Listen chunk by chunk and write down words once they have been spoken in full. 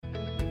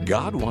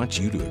God wants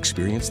you to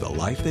experience the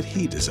life that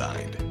He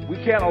designed. We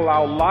can't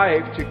allow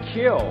life to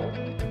kill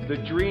the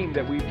dream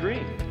that we've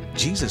dreamed.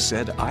 Jesus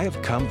said, I have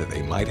come that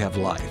they might have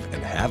life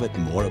and have it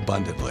more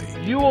abundantly.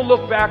 You will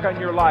look back on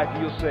your life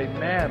and you'll say,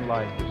 man,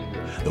 life was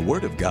good. The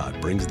Word of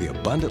God brings the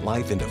abundant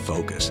life into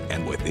focus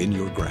and within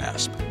your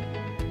grasp.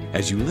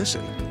 As you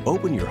listen,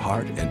 open your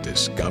heart and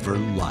discover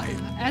life.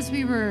 As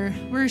we were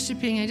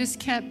worshiping, I just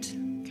kept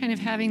kind of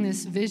having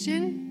this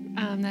vision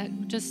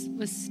that just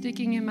was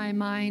sticking in my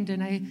mind,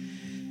 and I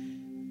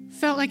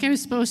felt like I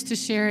was supposed to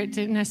share it.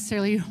 Didn't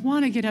necessarily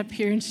want to get up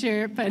here and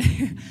share it, but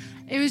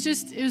it was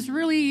this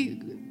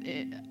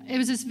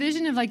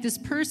vision of like this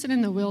person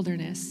in the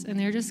wilderness, and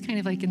they're just kind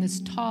of like in this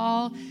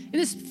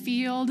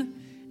field,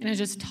 and it's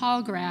just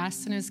tall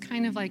grass, and it's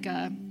kind of like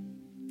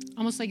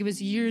almost like it was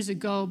years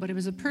ago, but it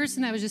was a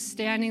person that was just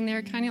standing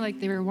there, kind of like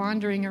they were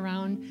wandering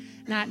around,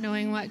 not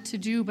knowing what to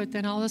do, but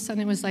then all of a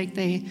sudden it was like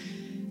they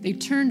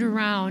turned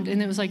around,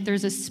 and it was like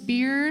there's a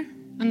spear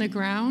on the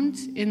ground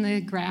in the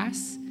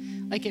grass,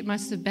 like it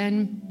must have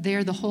been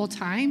there the whole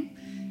time.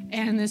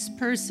 And this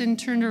person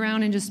turned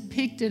around and just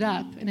picked it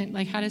up, and it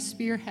like had a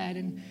spearhead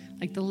and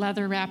like the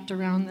leather wrapped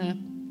around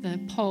the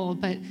pole,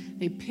 but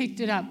they picked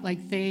it up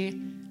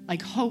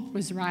like hope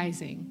was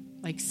rising.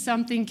 Like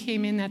something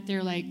came in that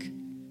they're like,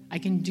 I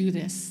can do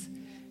this.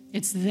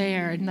 It's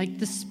there. And like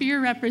the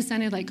spear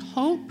represented like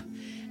hope,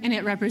 and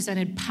it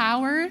represented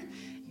power.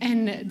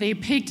 And they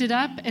picked it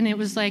up, and it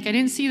was like, I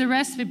didn't see the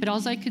rest of it, but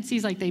all I could see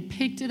is like they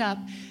picked it up,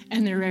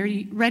 and they're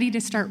ready to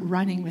start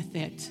running with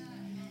it.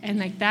 And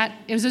like that,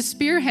 it was a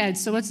spearhead.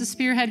 So what's the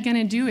spearhead going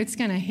to do? It's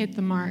going to hit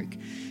the mark.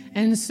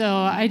 And so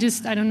I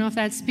don't know if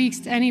that speaks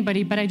to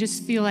anybody, but I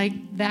just feel like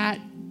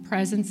that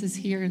presence is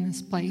here in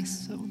this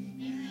place. So,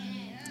 yeah.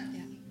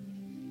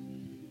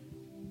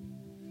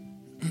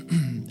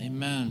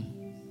 Amen.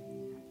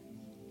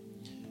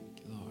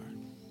 Thank you, Lord.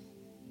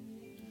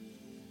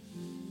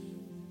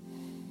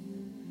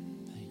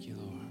 Thank you,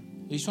 Lord.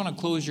 You just want to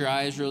close your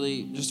eyes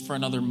really just for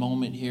another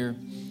moment here.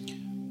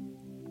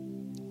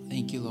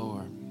 Thank you,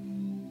 Lord.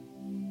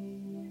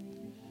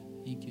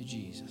 Thank you,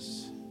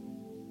 Jesus.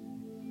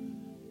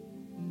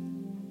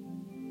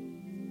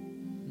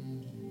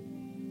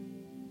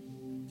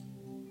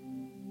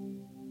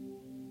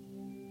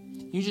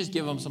 You just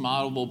give Him some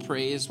audible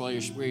praise where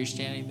you're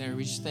standing there.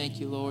 We just thank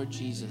you, Lord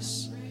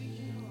Jesus.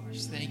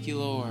 Just thank you,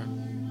 Lord.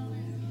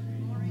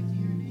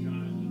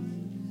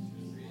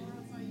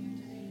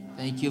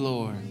 Thank you,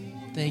 Lord.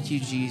 Thank you,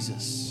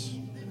 Jesus.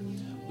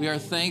 We are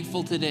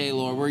thankful today,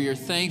 Lord. We're your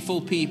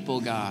thankful people,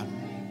 God.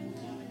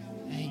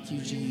 Thank you,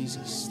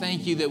 Jesus.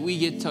 Thank you that we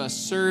get to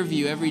serve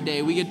you every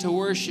day. We get to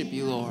worship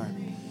you, Lord.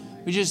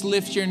 We just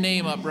lift your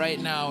name up right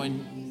now,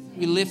 and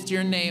we lift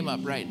your name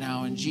up right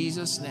now in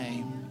Jesus'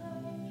 name.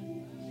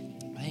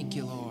 Thank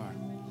you, Lord.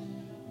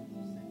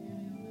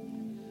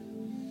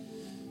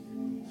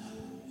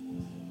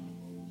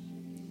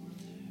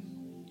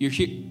 You're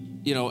here,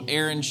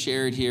 Aaron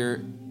shared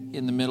here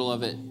in the middle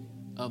of it,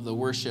 of the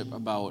worship,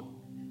 about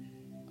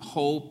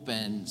hope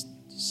and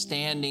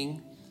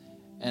standing.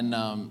 And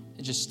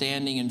just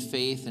standing in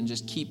faith and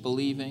just keep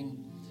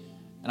believing.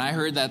 And I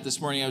heard that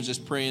this morning. I was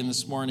just praying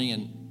this morning,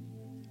 and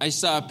I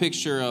saw a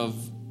picture of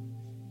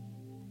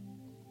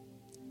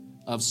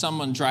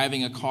someone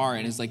driving a car,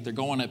 and it's like they're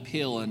going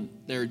uphill, and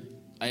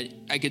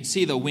I could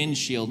see the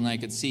windshield, and I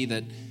could see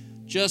that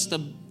just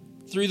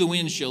through the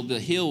windshield,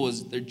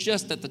 they're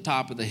just at the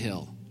top of the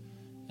hill,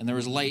 and there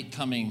was light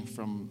coming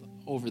from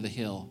over the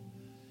hill.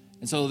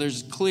 And so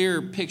there's a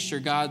clear picture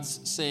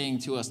God's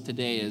saying to us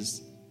today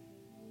is,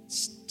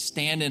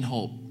 stand in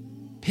hope.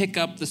 Pick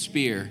up the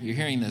spear. You're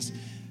hearing this.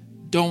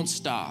 Don't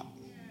stop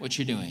what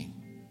you're doing.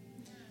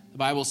 The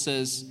Bible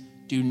says,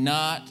 do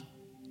not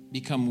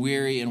become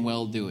weary in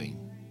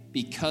well-doing,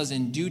 because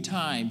in due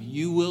time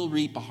you will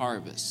reap a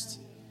harvest.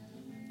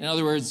 In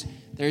other words,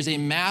 there's a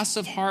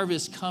massive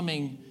harvest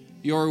coming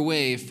your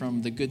way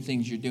from the good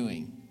things you're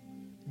doing.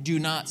 Do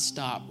not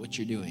stop what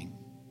you're doing.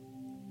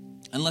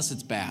 Unless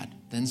it's bad,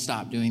 then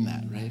stop doing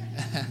that, right?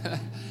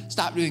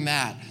 Stop doing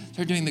that.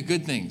 Start doing the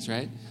good things,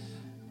 right?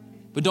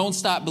 But don't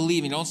stop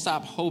believing. Don't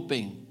stop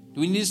hoping.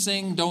 Do we need to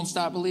sing "Don't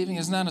Stop Believing"?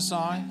 Isn't that a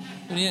song?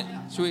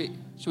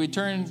 Should we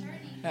turn?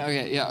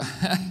 Okay, yeah.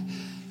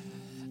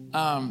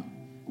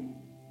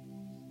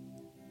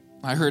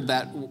 I heard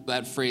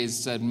that phrase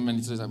said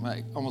many times. I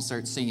might almost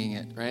start singing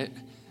it, right?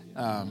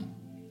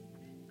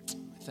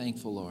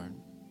 Thankful, Lord.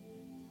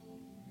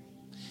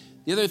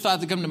 The other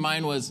thought that came to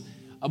mind was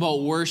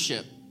about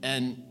worship,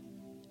 and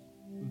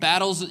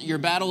your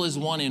battle is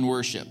won in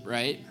worship,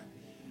 right?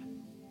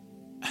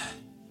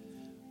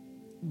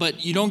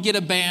 But you don't get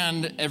a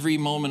band every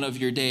moment of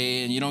your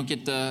day, and you don't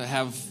get to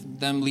have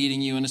them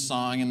leading you in a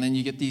song, and then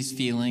you get these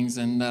feelings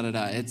and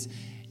da-da-da.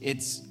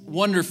 It's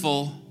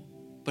wonderful,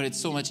 but it's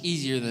so much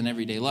easier than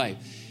everyday life.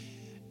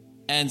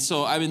 And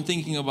so I've been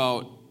thinking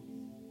about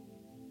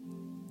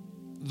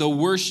the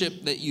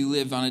worship that you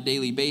live on a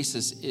daily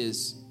basis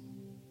is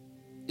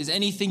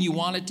anything you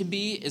want it to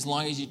be, as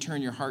long as you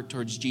turn your heart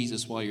towards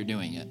Jesus while you're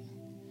doing it.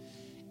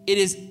 It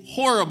is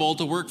horrible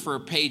to work for a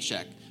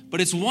paycheck,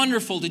 but it's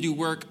wonderful to do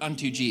work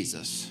unto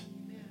Jesus.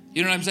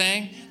 You know what I'm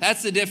saying?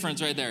 That's the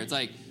difference right there. It's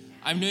like,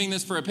 I'm doing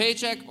this for a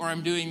paycheck or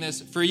I'm doing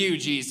this for you,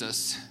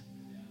 Jesus.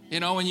 You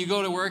know, when you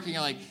go to work and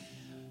you're like,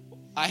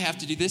 I have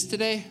to do this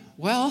today.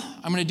 Well,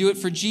 I'm going to do it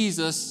for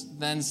Jesus.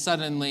 Then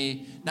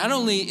suddenly, not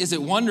only is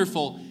it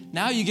wonderful,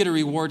 now you get a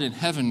reward in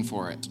heaven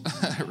for it,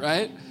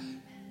 right?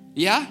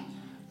 Yeah?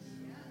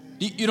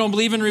 You don't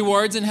believe in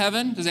rewards in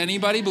heaven? Does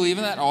anybody believe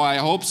in that? Oh, I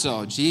hope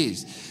so.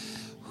 Jeez.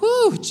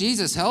 Whew,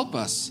 Jesus, help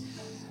us.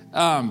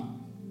 Let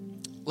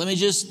me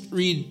just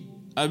read.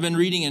 I've been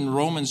reading in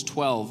Romans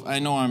 12. I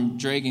know I'm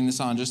dragging this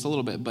on just a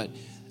little bit, but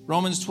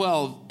Romans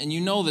 12, and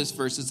you know this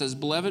verse. It says,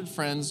 "Beloved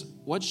friends,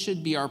 what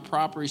should be our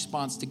proper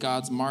response to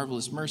God's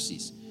marvelous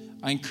mercies?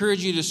 I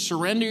encourage you to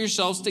surrender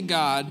yourselves to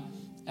God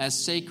as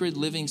sacred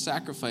living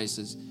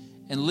sacrifices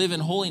and live in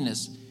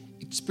holiness,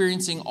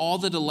 experiencing all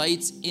the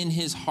delights in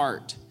his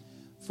heart.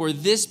 For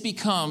this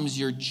becomes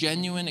your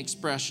genuine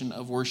expression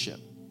of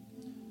worship."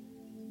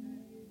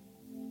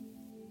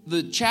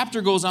 The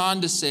chapter goes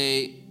on to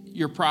say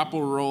your proper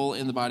role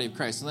in the body of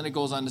Christ. And then it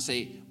goes on to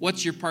say,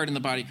 what's your part in the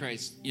body of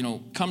Christ? You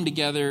know, come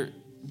together,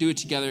 do it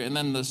together. And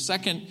then the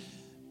second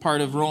part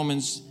of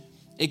Romans,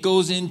 it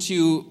goes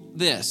into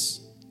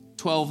this,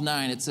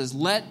 12:9. It says,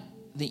 "Let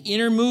the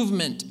inner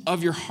movement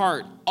of your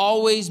heart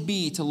always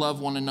be to love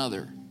one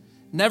another.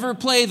 Never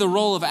play the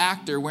role of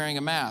actor wearing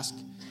a mask.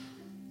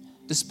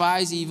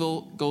 Despise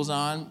evil," goes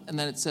on, and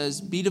then it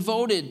says, "Be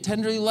devoted,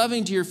 tenderly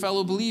loving to your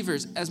fellow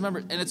believers as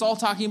members." And it's all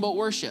talking about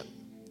worship.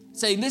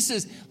 Saying this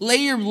is, lay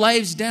your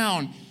lives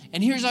down,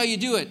 and here's how you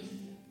do it.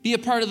 Be a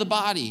part of the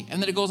body.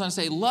 And then it goes on to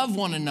say, love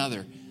one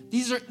another.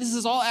 This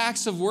is all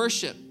acts of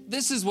worship.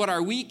 This is what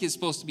our week is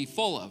supposed to be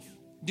full of.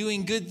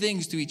 Doing good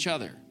things to each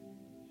other.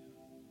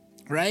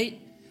 Right?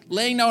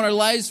 Laying down our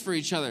lives for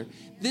each other.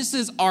 This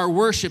is our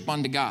worship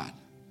unto God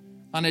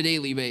on a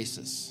daily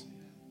basis.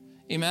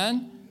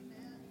 Amen?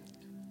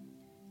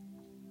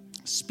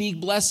 Speak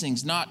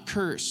blessings, not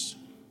curse.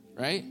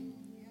 Right?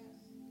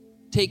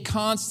 Take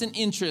constant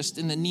interest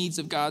in the needs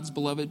of God's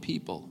beloved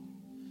people.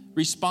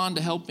 Respond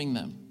to helping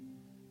them.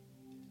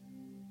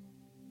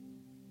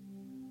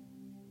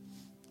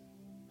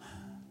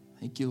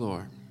 Thank you,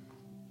 Lord.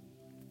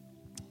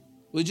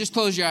 Will you just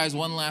close your eyes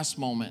one last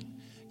moment?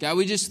 God,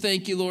 we just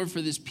thank you, Lord,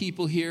 for this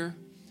people here.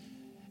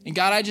 And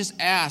God, I just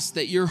ask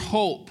that your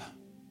hope,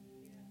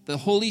 the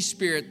Holy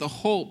Spirit, the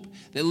hope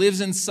that lives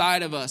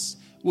inside of us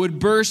would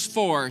burst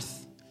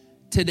forth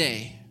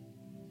today.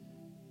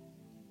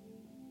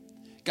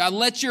 God,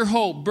 let your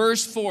hope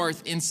burst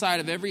forth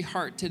inside of every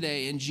heart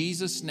today in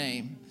Jesus'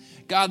 name.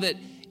 God, that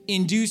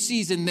in due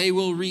season they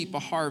will reap a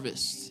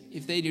harvest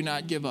if they do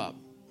not give up.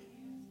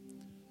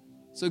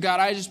 So God,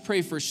 I just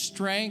pray for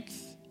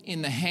strength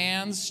in the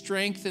hands,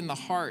 strength in the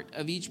heart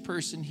of each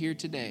person here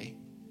today.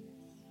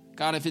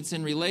 God, if it's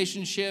in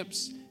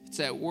relationships, if it's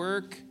at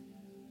work,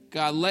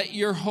 God, let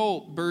your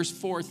hope burst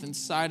forth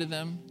inside of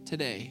them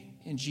today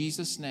in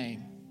Jesus'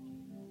 name.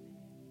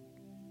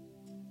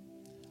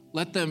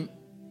 Let them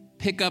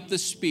pick up the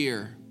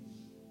spear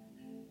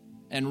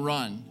and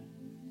run.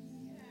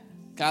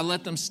 God,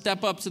 let them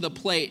step up to the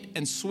plate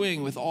and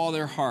swing with all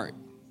their heart.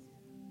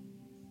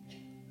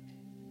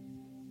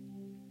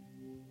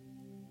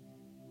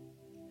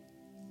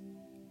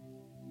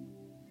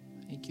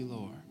 Thank you,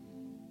 Lord.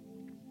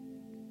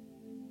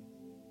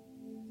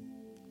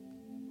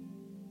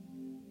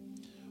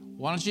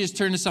 Why don't you just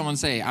turn to someone and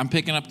say, "I'm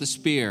picking up the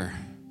spear."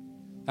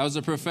 That was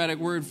a prophetic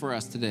word for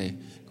us today.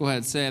 Go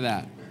ahead, say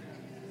that.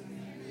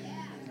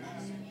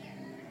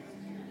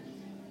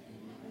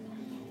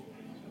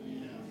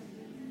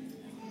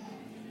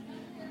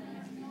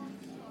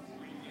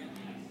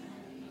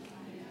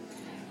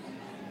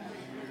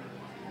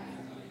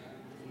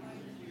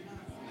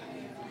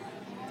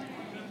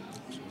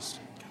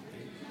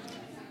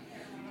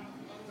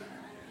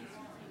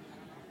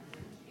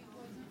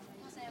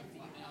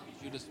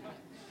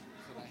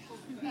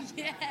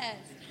 Yes,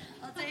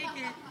 I'll take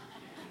it.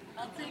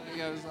 I'll take it.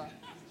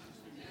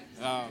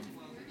 What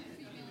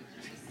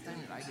time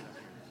did I get up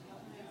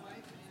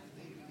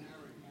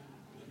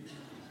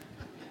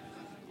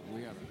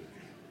here?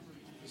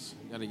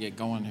 We gotta get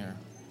going here.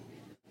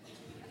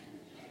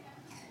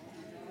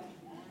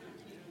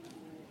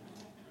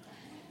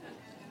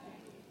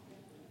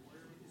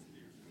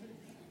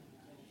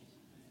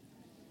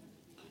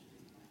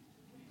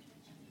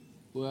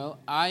 Well,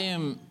 I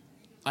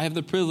have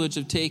the privilege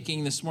of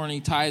taking this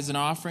morning tithes and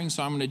offerings,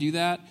 so I'm going to do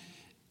that.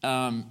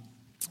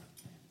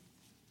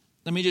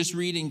 Let me just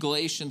read in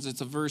Galatians.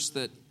 It's a verse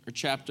or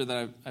chapter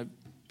that I've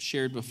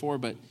shared before,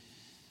 but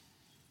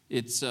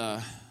it's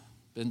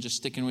been just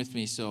sticking with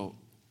me. So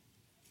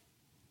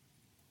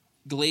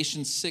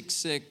Galatians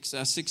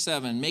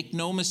 6:7. Make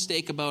no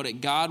mistake about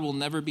it. God will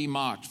never be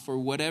mocked. For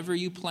whatever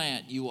you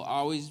plant, you will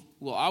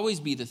always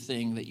be the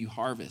thing that you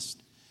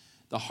harvest.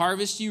 The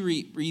harvest you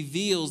reap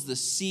reveals the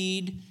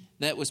seed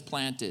that was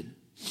planted.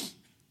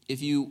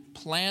 If you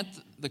plant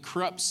the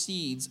corrupt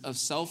seeds of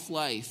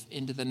self-life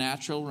into the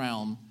natural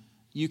realm,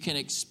 you can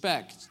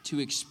expect to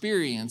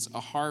experience a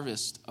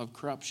harvest of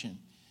corruption.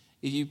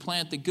 If you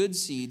plant the good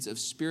seeds of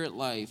spirit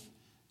life,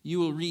 you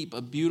will reap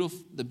the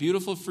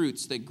beautiful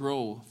fruits that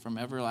grow from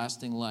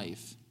everlasting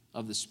life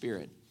of the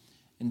Spirit.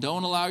 And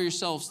don't allow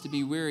yourselves to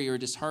be weary or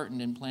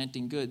disheartened in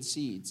planting good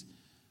seeds.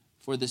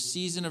 For the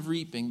season of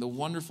reaping, the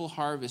wonderful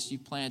harvest you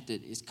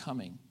planted, is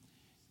coming.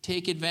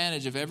 Take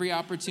advantage of every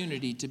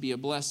opportunity to be a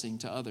blessing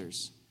to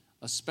others,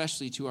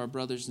 especially to our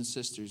brothers and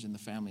sisters in the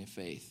family of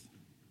faith.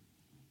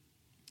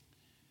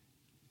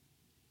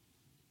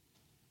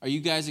 Are you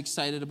guys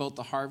excited about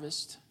the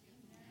harvest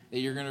that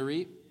you're going to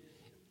reap?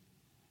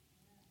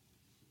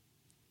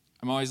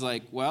 I'm always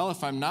like, well,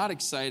 if I'm not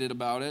excited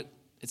about it,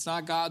 it's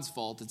not God's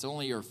fault, it's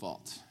only your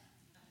fault,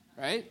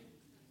 right?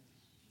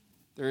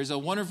 There is a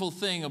wonderful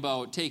thing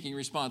about taking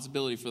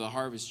responsibility for the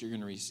harvest you're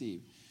going to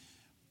receive.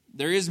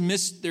 There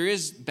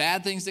is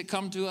bad things that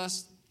come to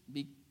us,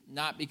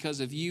 not because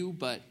of you,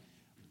 but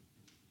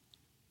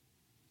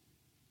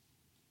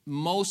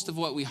most of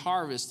what we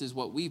harvest is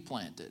what we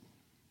planted.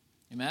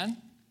 Amen?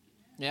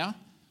 Yeah?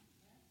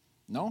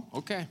 No?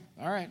 Okay.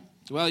 All right.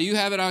 Well, you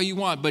have it how you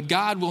want, but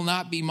God will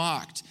not be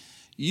mocked.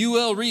 You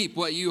will reap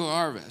what you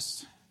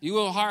harvest. You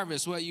will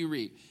harvest what you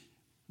reap.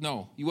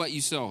 No, what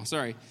you sow.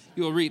 Sorry.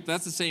 You will reap.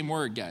 That's the same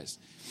word, guys.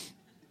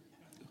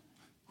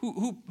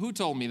 Who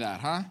told me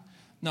that, huh?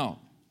 No.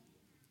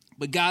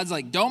 But God's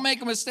like, don't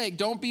make a mistake.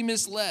 Don't be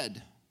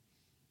misled.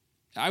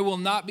 I will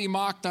not be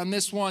mocked on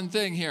this one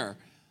thing here.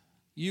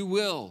 You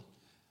will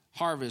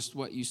harvest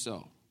what you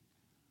sow.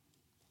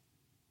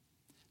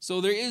 So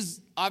there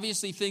is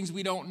obviously things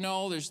we don't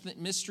know. There's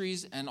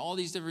mysteries and all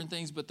these different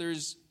things, but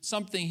there's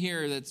something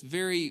here that's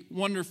very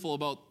wonderful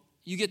about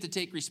you get to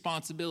take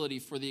responsibility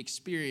for the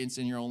experience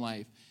in your own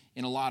life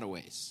in a lot of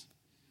ways.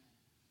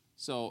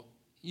 So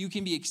you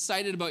can be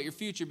excited about your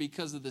future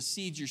because of the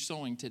seeds you're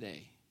sowing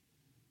today,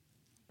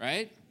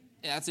 right?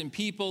 That's in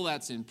people,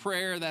 that's in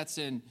prayer, that's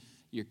in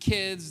your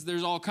kids.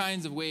 There's all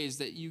kinds of ways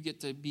that you get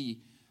to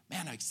be,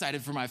 man, I'm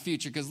excited for my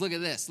future because look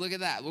at this, look at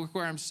that, look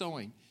where I'm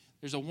sowing.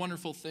 There's a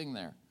wonderful thing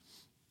there.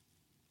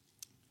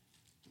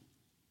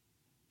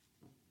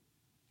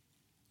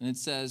 And it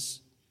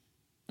says,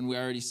 and we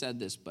already said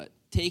this, but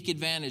take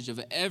advantage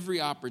of every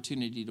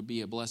opportunity to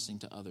be a blessing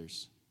to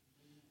others,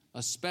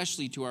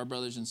 especially to our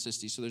brothers and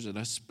sisters. So there's an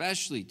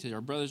especially to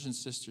our brothers and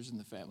sisters in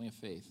the family of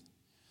faith.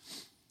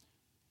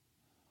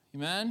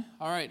 Amen?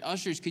 All right,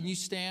 ushers, can you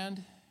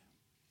stand?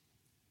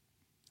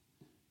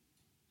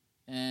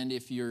 And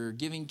if you're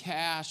giving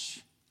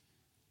cash,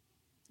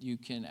 you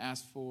can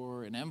ask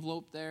for an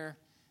envelope there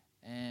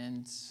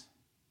and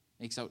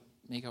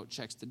make out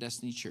checks to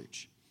Destiny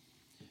Church.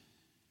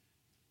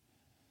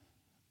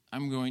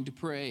 I'm going to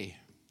pray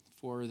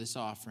for this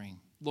offering.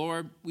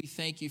 Lord, we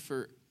thank you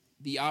for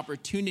the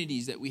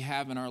opportunities that we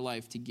have in our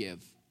life to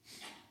give.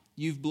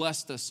 You've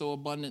blessed us so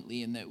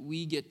abundantly in that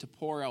we get to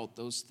pour out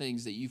those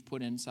things that you've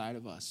put inside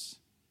of us.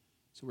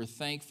 So we're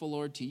thankful,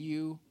 Lord, to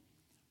you.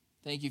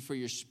 Thank you for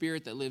your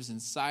Spirit that lives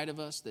inside of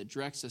us, that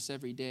directs us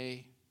every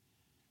day.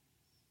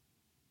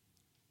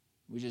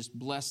 We just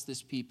bless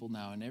this people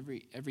now, and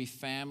every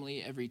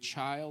family, every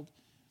child.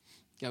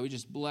 God, we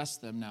just bless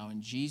them now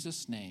in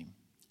Jesus' name.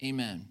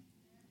 Amen.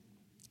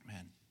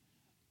 Amen.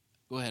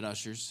 Go ahead,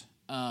 ushers.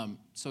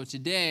 So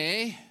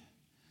today,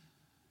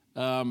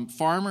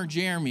 Farmer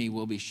Jeremy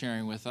will be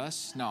sharing with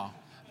us. No,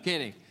 I'm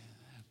kidding.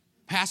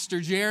 Pastor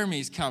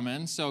Jeremy's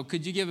coming, so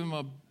could you give him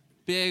a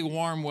big,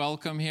 warm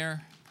welcome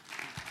here?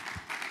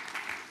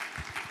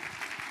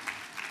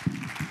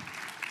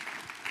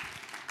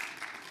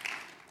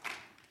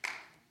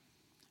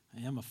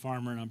 I am a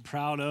farmer, and I'm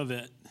proud of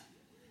it.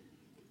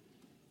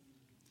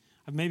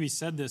 I've maybe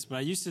said this, but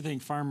I used to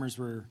think farmers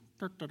were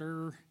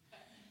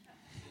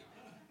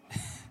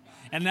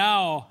and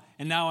now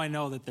I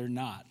know that they're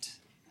not.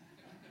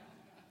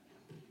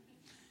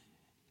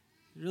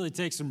 It really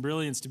takes some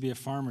brilliance to be a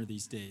farmer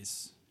these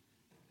days.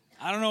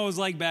 I don't know what it was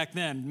like back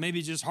then,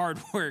 maybe just hard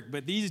work,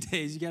 but these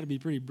days you got to be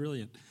pretty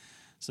brilliant.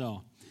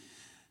 So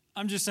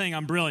I'm just saying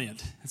I'm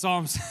brilliant. That's all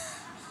I'm saying.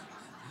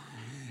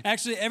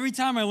 Actually, every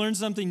time I learn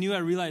something new, I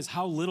realize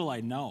how little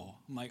I know.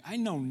 I'm like, I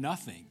know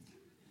nothing.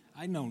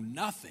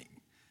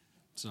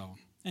 So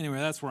anyway,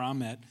 that's where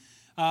I'm at.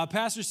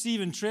 Pastor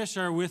Steve and Trish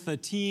are with a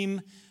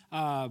team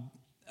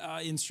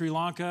in Sri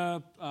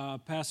Lanka,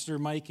 Pastor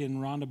Mike and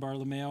Rhonda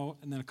Barlameo,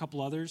 and then a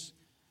couple others.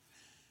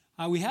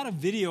 We had a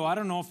video. I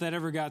don't know if that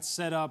ever got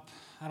set up.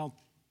 I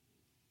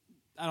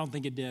don't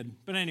think it did.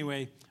 But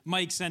anyway,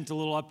 Mike sent a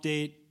little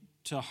update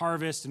to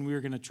Harvest, and we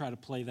were going to try to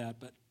play that,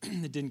 but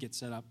it didn't get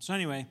set up. So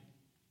anyway,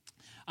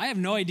 I have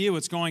no idea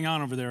what's going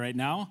on over there right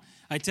now.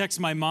 I texted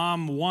my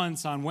mom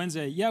once on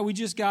Wednesday, yeah, we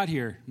just got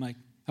here. I'm like,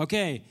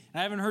 okay,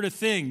 I haven't heard a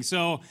thing.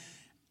 So,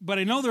 but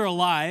I know they're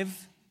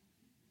alive.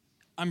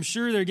 I'm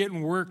sure they're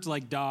getting worked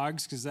like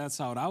dogs because that's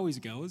how it always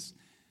goes.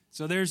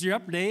 So there's your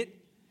update.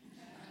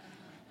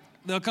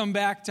 They'll come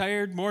back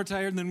tired, more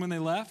tired than when they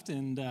left,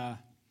 and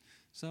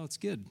so it's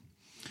good.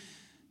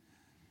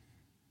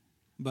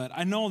 But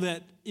I know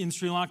that in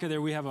Sri Lanka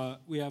there we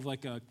have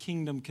like a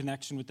kingdom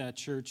connection with that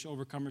church,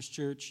 Overcomers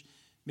Church.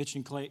 Mitch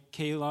and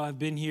Kayla have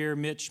been here.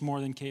 Mitch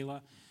more than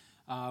Kayla.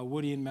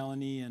 Woody and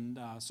Melanie. And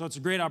so it's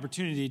a great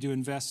opportunity to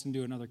invest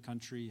into another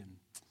country. And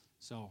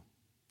so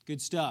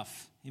good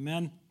stuff.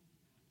 Amen.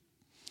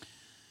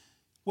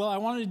 Well, I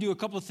wanted to do a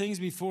couple of things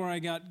before I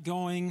got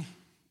going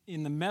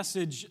in the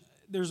message.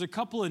 There's a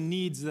couple of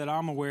needs that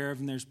I'm aware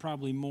of, and there's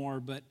probably more,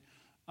 but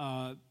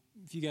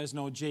if you guys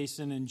know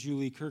Jason and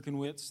Julie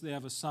Kirkenwitz, they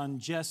have a son,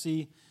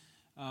 Jesse.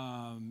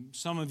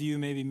 Some of you,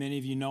 maybe many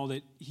of you, know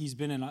that he's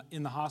been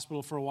in the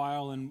hospital for a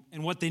while,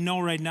 and what they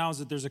know right now is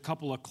that there's a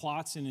couple of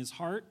clots in his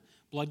heart,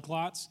 blood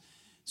clots.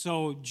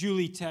 So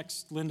Julie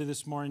texted Linda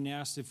this morning and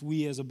asked if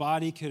we as a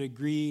body could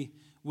agree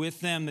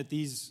with them that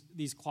these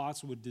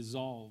clots would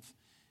dissolve.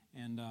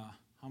 And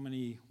how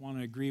many want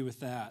to agree with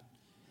that?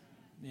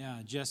 Yeah,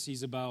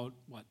 Jesse's about,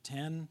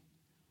 10,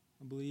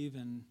 I believe,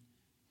 and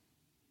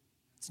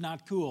it's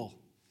not cool.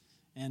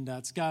 And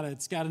it's got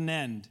an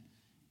end.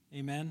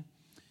 Amen?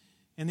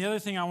 And the other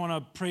thing I want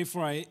to pray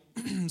for,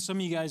 some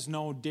of you guys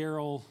know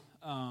Daryl,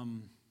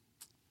 I'm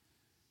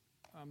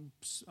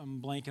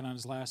blanking on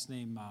his last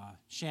name,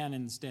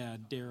 Shannon's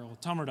dad, Daryl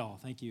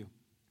Tummerdahl, thank you.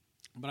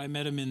 But I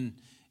met him in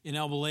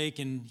Elba Lake,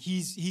 and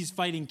he's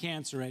fighting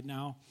cancer right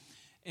now.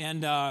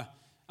 And I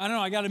don't know,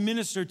 I got to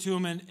minister to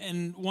him,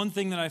 and one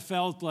thing that I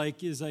felt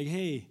like is like,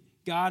 hey,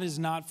 God has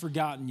not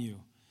forgotten you.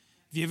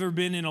 If you've ever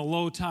been in a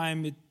low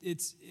time,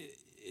 it's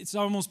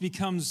almost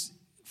becomes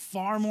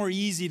far more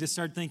easy to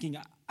start thinking,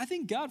 I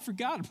think God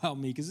forgot about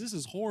me because this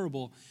is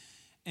horrible.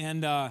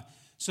 And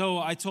so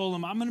I told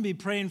him, I'm going to be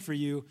praying for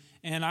you,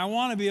 and I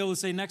want to be able to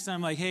say next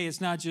time, like, hey,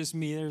 it's not just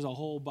me. There's a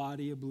whole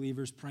body of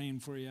believers praying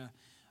for you.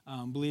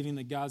 Believing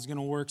that God's going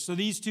to work. So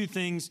these two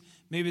things,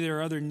 maybe there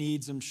are other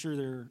needs. I'm sure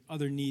there are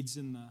other needs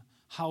in the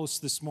house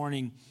this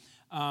morning.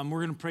 We're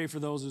going to pray for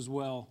those as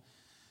well.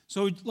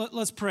 So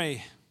let's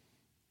pray.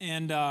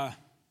 And I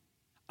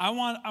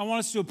want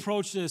us to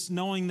approach this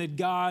knowing that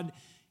God,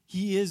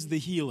 He is the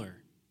healer.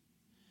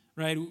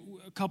 Right?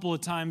 A couple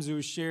of times it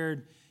was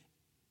shared,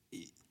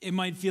 it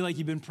might feel like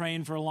you've been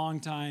praying for a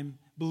long time,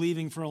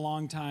 believing for a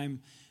long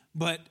time,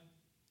 but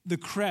the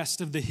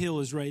crest of the hill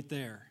is right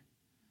there.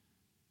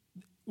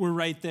 We're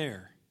right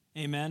there.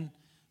 Amen?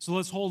 So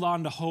let's hold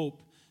on to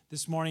hope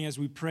this morning as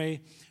we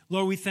pray.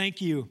 Lord, we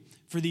thank you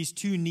for these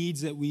two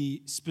needs that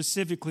we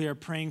specifically are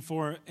praying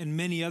for and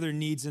many other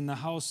needs in the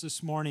house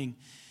this morning.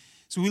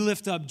 So we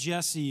lift up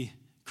Jesse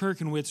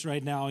Kirkenwitz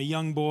right now, a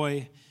young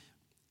boy.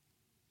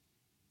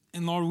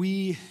 And Lord,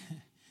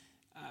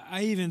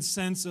 I even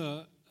sense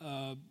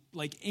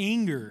like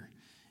anger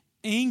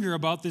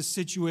about this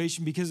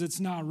situation because it's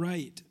not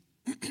right.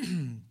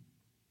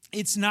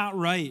 It's not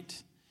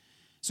right.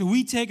 So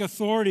we take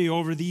authority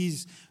over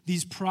these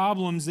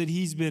problems that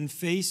he's been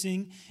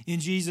facing in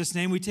Jesus'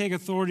 name. We take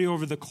authority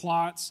over the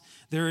clots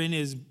that are in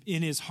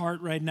his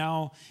heart right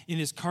now, in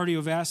his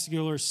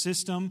cardiovascular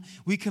system.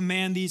 We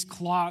command these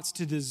clots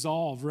to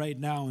dissolve right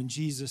now in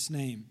Jesus'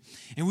 name.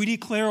 And we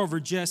declare over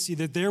Jesse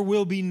that there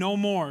will be no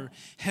more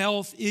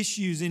health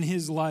issues in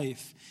his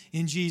life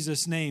in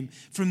Jesus' name.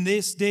 From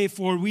this day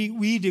forward,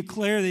 we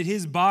declare that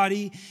his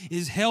body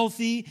is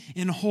healthy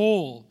and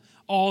whole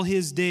all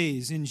his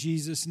days in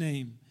Jesus'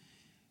 name.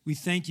 We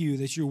thank you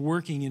that you're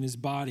working in his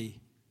body.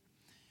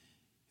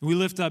 We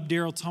lift up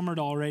Daryl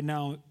Tummerdahl right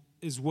now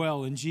as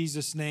well in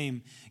Jesus'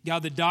 name.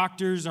 God, the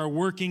doctors are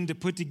working to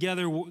put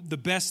together the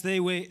best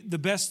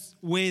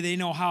way they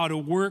know how to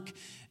work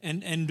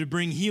and to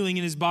bring healing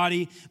in his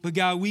body. But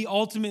God, we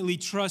ultimately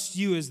trust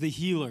you as the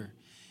healer.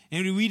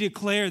 And we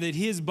declare that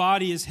his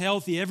body is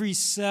healthy. Every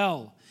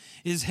cell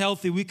is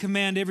healthy. We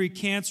command every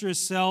cancerous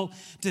cell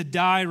to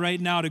die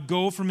right now, to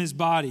go from his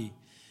body.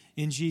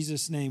 In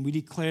Jesus' name, we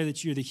declare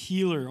that you're the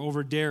healer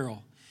over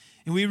Daryl.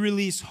 And we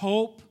release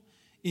hope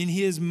in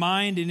his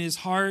mind, in his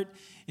heart,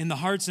 in the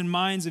hearts and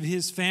minds of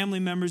his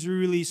family members. We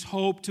release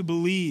hope to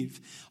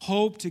believe,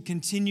 hope to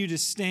continue to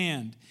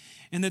stand.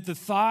 And that the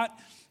thought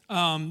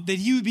that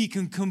he would be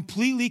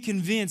completely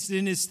convinced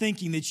in his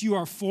thinking that you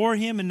are for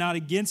him and not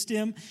against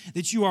him,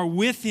 that you are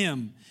with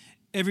him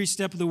every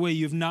step of the way.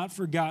 You have not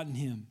forgotten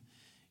him.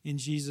 In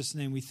Jesus'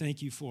 name, we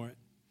thank you for it.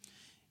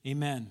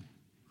 Amen.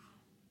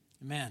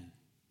 Amen.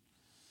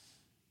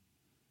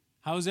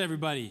 How's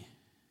everybody?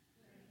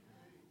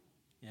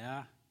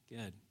 Yeah,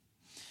 good.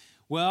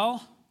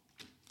 Well,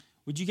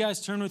 would you guys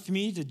turn with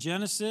me to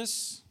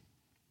Genesis?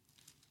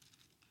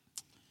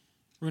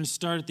 We're going to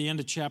start at the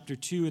end of chapter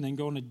 2 and then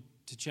go into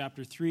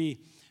chapter 3.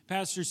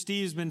 Pastor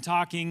Steve's been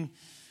talking,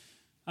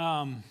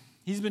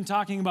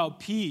 about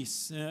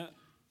peace.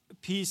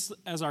 Peace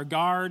as our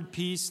guard,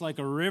 peace like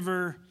a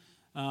river.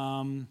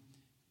 Let's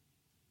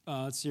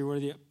see, what are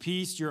the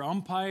peace, your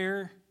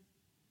umpire.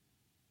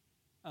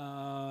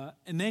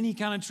 And then he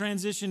kind of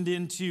transitioned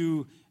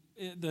into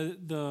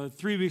the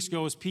 3 weeks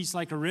ago was peace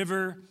like a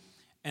river,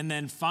 and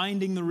then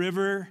finding the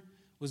river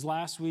was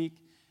last week.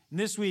 And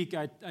this week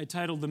I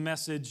titled the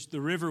message, The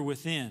River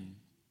Within.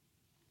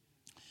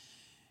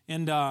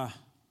 And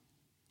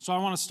so I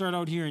want to start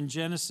out here in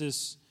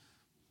Genesis.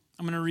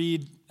 I'm going to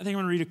read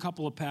a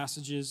couple of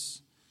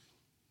passages.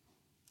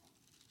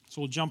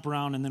 So we'll jump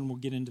around and then we'll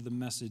get into the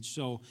message.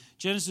 So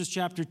Genesis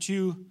chapter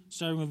 2,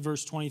 starting with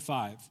verse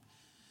 25.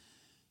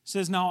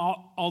 says,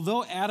 now,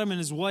 although Adam and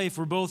his wife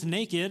were both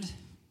naked,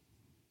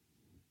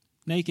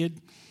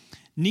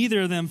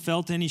 neither of them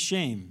felt any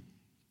shame.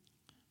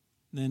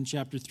 Then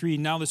chapter 3,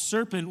 now the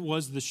serpent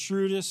was the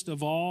shrewdest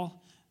of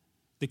all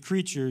the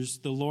creatures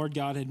the Lord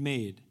God had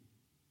made.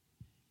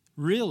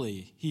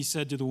 Really, he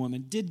said to the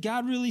woman, did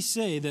God really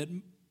say that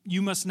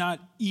you must not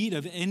eat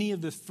of any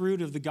of the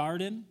fruit of the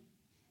garden?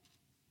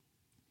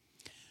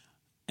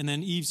 And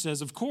then Eve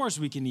says, of course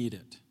we can eat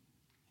it.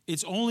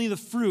 It's only the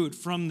fruit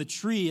from the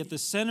tree at the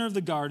center of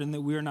the garden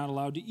that we are not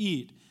allowed to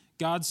eat.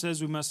 God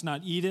says we must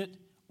not eat it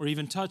or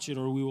even touch it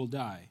or we will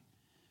die.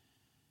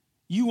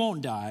 You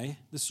won't die,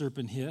 the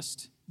serpent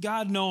hissed.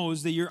 God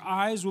knows that your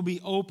eyes will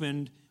be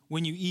opened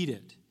when you eat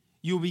it.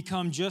 You will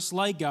become just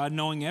like God,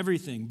 knowing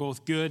everything,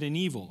 both good and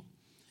evil.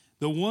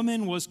 The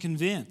woman was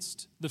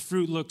convinced the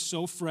fruit looked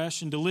so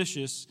fresh and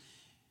delicious,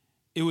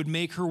 it would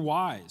make her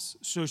wise.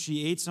 So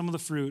she ate some of the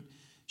fruit.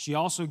 She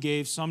also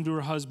gave some to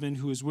her husband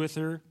who was with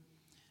her.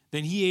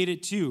 Then he ate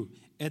it too.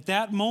 At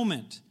that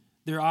moment,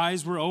 their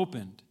eyes were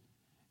opened,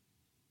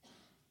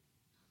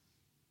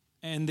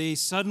 and they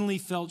suddenly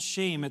felt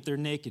shame at their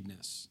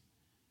nakedness.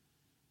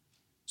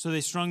 So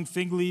they strung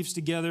fig leaves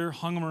together,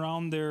 hung them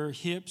around their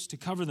hips to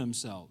cover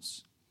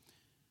themselves.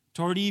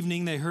 Toward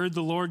evening, they heard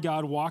the Lord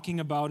God walking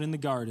about in the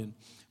garden.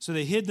 So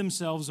they hid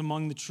themselves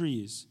among the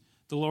trees.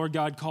 The Lord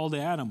God called to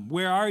Adam,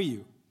 "Where are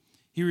you?"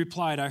 He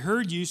replied, "I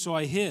heard you, so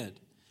I hid.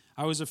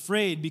 I was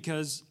afraid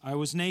because I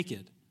was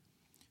naked."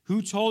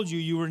 "Who told you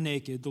you were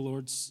naked?" the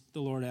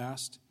Lord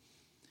asked.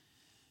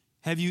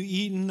 "Have you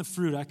eaten the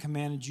fruit I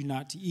commanded you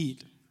not to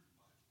eat?"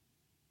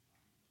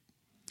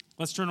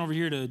 Let's turn over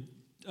here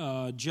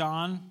to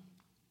John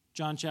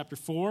chapter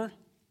 4.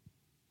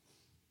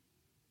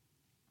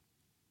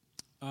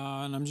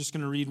 And I'm just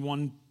going to read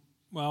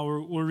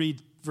we'll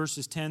read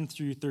verses 10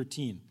 through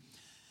 13.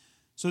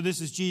 So this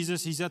is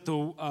Jesus. He's at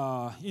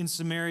in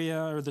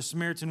Samaria, or the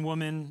Samaritan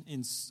woman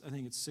in, I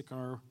think it's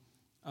Sychar,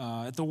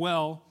 at the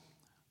well.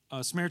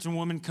 A Samaritan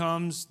woman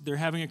comes. They're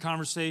having a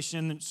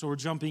conversation, so we're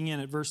jumping in.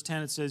 At verse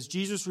 10, it says,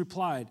 Jesus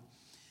replied,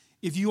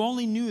 "If you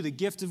only knew the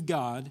gift of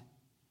God,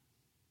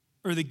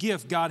 or the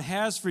gift God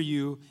has for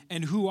you,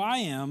 and who I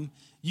am,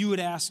 you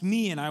would ask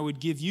me, and I would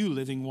give you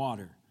living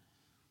water."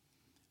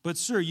 "But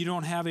sir, you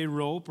don't have a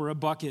rope or a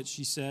bucket,"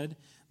 she said.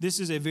 "This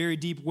is a very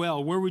deep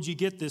well. Where would you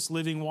get this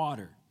living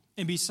water?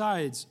 And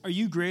besides, are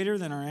you greater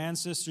than our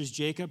ancestors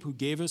Jacob, who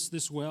gave us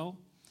this well?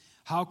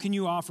 How can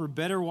you offer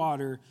better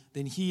water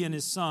than he and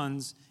his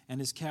sons and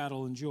his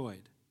cattle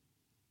enjoyed?"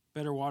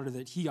 Better water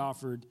that he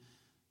offered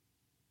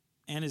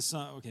and his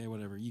son. Okay,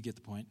 whatever, you get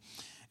the point.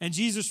 And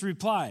Jesus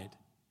replied,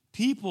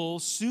 "People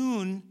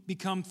soon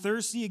become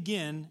thirsty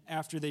again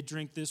after they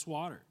drink this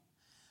water.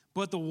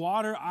 But the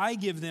water I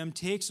give them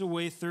takes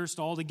away thirst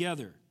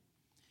altogether.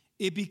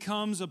 It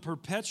becomes a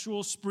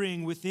perpetual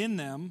spring within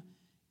them,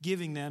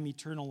 giving them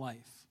eternal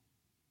life."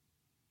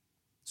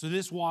 So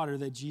this water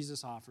that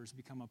Jesus offers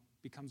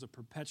becomes a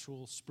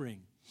perpetual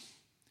spring.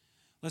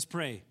 Let's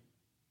pray.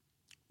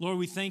 Lord,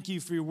 we thank you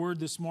for your word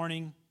this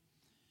morning.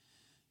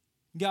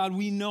 God,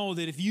 we know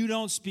that if you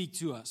don't speak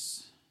to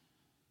us,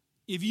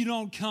 if you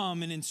don't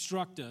come and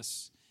instruct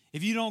us,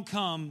 if you don't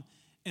come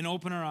and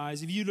open our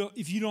eyes, if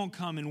you don't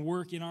come and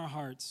work in our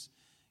hearts,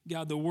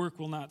 God, the work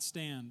will not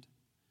stand.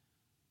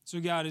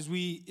 So God, as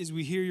we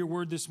hear your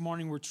word this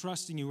morning, we're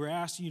trusting you. We're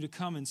asking you to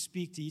come and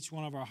speak to each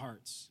one of our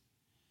hearts.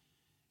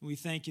 And we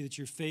thank you that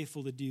you're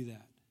faithful to do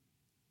that.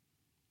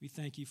 We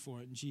thank you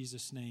for it in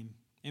Jesus' name.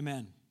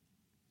 Amen.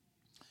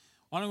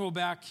 I want to go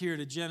back here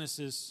to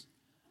Genesis.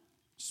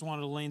 Just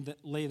wanted to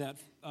lay that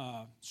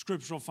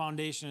scriptural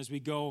foundation as we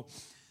go.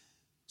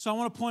 So I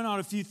want to point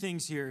out a few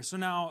things here. So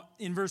now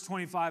in verse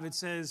 25 it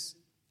says,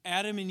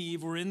 Adam and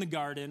Eve were in the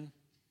garden.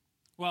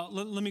 Well,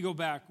 let me go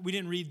back. We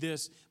didn't read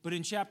this, but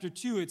in chapter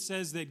 2 it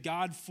says that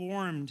God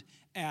formed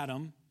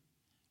Adam,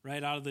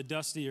 right, out of the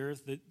dusty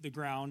earth, the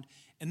ground.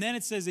 And then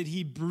it says that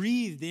he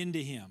breathed into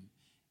him.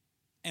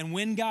 And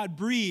when God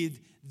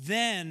breathed,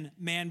 then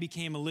man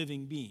became a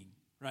living being,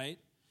 right?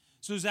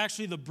 So it was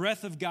actually the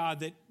breath of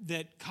God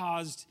that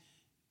caused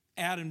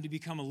Adam to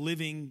become a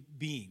living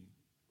being.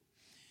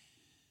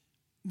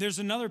 There's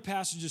another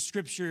passage of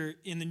Scripture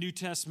in the New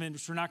Testament,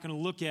 which we're not going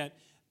to look at,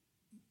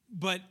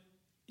 but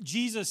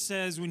Jesus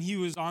says when he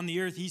was on the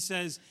earth, he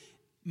says,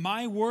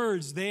 "My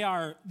words, they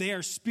are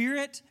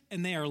spirit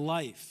and they are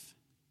life."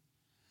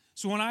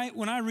 So when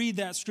I read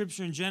that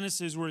scripture in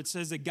Genesis where it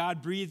says that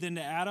God breathed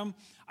into Adam,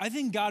 I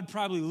think God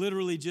probably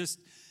literally just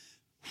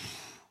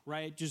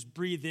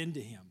breathed into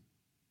him,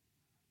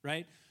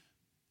 right?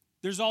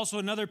 There's also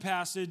another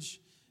passage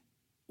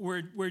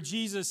where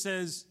Jesus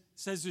says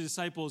to the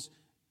disciples,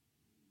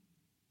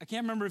 I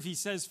can't remember if he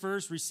says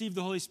first, receive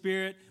the Holy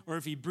Spirit, or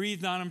if he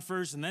breathed on them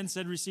first and then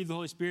said, receive the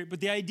Holy Spirit. But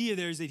the idea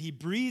there is that he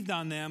breathed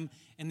on them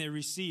and they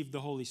received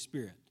the Holy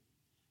Spirit,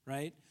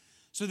 right?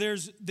 So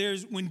there's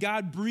when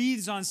God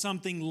breathes on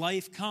something,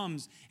 life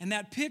comes. And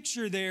that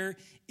picture there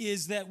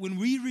is that when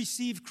we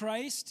receive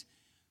Christ,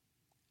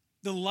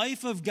 the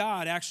life of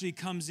God actually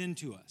comes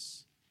into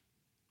us,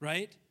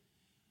 right?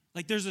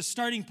 Like there's a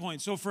starting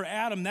point. So for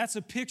Adam, that's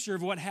a picture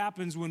of what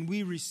happens when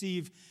we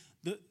receive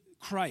the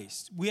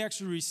Christ. We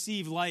actually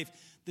receive life.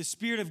 The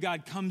Spirit of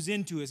God comes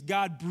into us.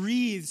 God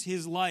breathes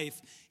His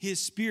life, His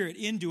Spirit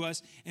into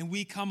us, and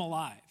we come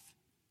alive,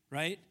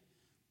 right?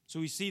 So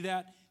we see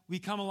that. We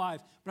come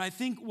alive. But I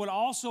think what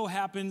also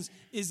happens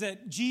is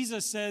that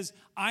Jesus says,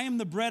 I am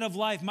the bread of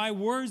life. My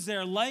words, they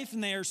are life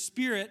and they are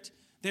spirit.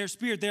 They are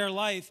spirit, they are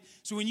life.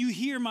 So when you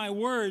hear my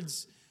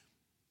words,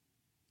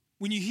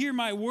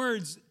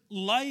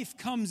 life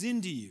comes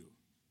into you.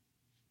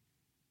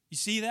 You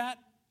see that?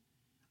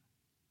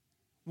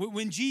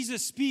 When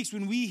Jesus speaks,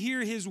 when we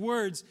hear His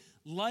words,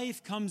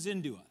 life comes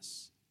into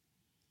us.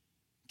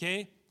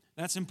 Okay?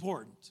 That's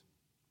important.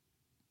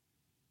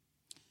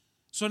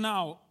 So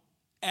now,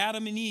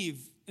 Adam and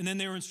Eve, and then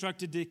they were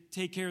instructed to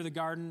take care of the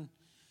garden.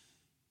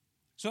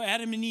 So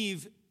Adam and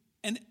Eve,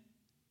 and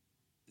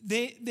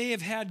they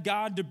have had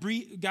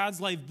God's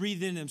life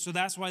breathed in them, so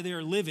that's why they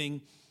are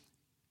living.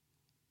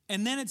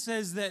 And then it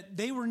says that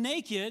they were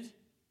naked,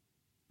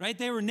 right?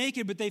 They were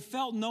naked, but they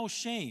felt no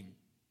shame.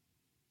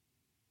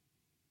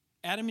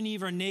 Adam and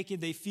Eve are naked,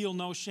 they feel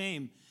no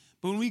shame.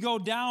 But when we go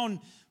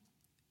down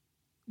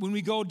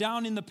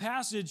in the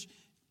passage,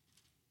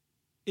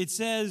 it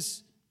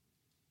says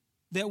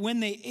that when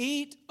they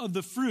ate of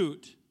the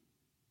fruit,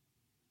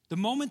 the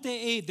moment they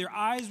ate, their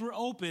eyes were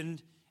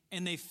opened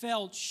and they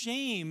felt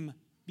shame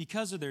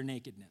because of their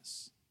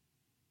nakedness.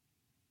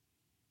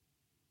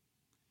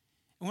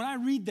 And when I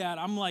read that,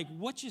 I'm like,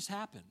 what just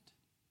happened?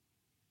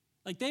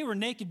 Like they were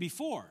naked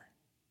before,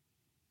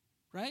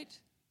 right?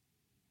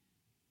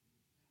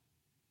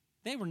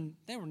 They were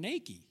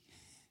naked.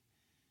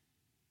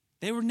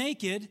 They were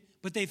naked,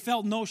 but they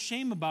felt no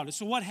shame about it.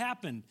 So what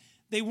happened?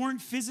 They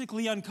weren't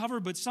physically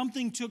uncovered, but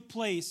something took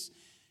place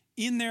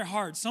in their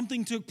heart.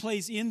 Something took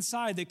place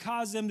inside that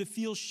caused them to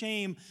feel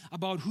shame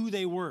about who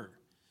they were.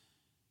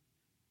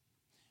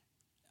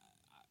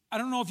 I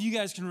don't know if you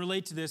guys can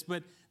relate to this,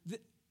 but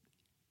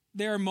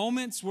there are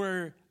moments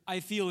where I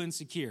feel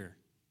insecure.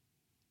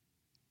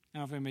 I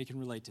don't know if anybody can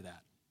relate to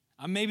that.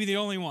 I'm maybe the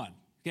only one,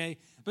 okay?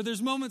 But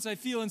there's moments I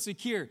feel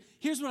insecure.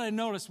 Here's what I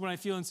notice when I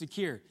feel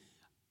insecure.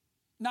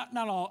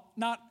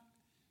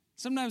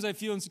 Sometimes I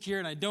feel insecure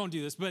and I don't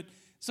do this, but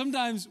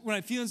sometimes when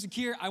I feel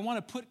insecure, I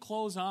want to put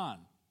clothes on.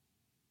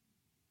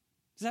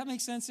 Does that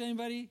make sense to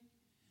anybody?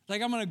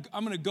 Like I'm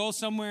gonna go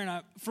somewhere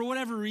and for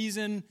whatever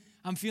reason,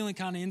 I'm feeling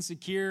kind of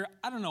insecure.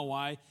 I don't know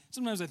why.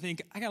 Sometimes I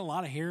think I got a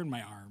lot of hair in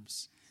my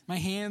arms. My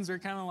hands are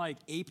kind of like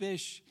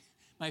ape-ish.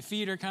 My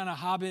feet are kind of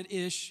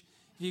hobbit-ish.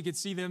 If you could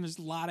see them, there's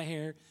a lot of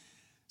hair.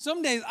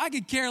 Some days I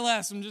could care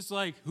less. I'm just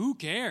like, who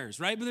cares,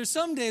 right? But there's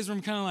some days where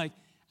I'm kind of like,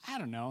 I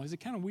don't know. Is it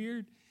kind of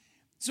weird?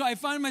 So I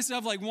find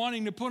myself like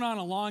wanting to put on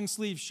a long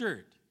sleeve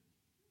shirt.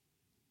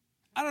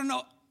 I don't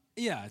know.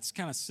 Yeah, it's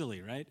kind of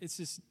silly, right?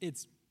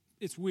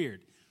 It's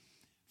weird.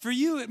 For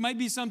you, it might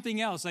be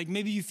something else. Like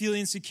maybe you feel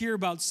insecure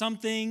about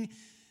something.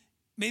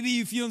 Maybe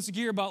you feel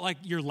insecure about like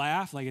your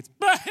laugh, like it's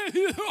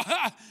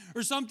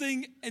or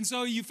something. And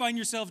so you find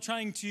yourself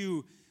trying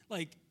to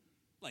like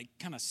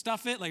kind of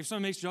stuff it. Like if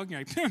someone makes a joke, you're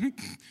like,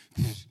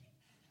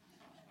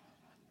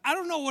 I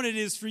don't know what it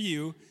is for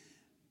you.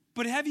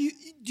 But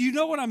do you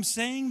know what I'm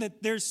saying?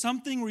 That there's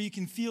something where you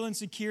can feel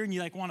insecure and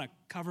you like want to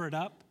cover it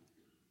up?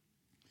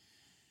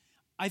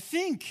 I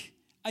think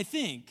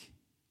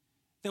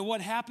that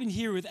what happened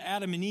here with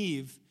Adam and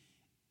Eve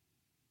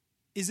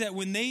is that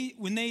when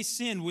they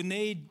sinned, when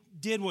they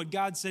did what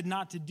God said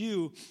not to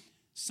do,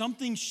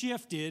 something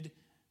shifted.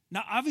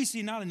 Now,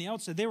 obviously not on the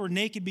outside. They were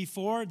naked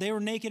before, they were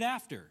naked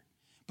after.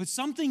 But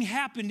something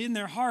happened in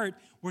their heart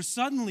where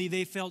suddenly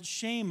they felt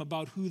shame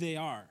about who they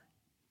are.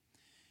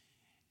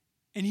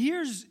 And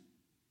here's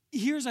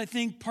I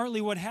think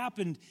partly what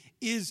happened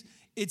is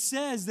it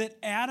says that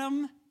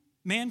Adam,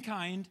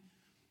 mankind,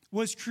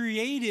 was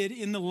created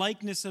in the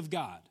likeness of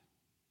God.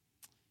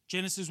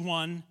 Genesis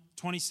 1,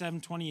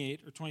 27,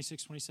 28, or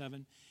 26,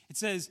 27. It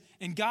says,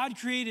 and God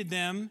created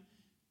them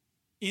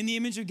in the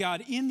image of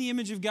God. In the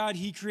image of God,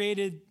 He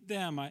created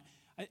them.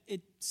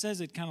 It says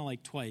it kind of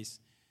like twice.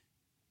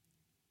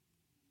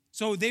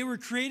 So they were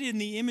created in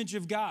the image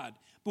of God.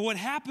 But what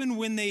happened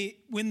when they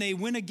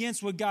went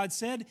against what God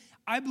said,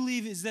 I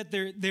believe, is that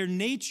their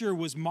nature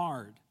was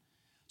marred.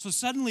 So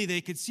suddenly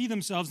they could see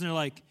themselves and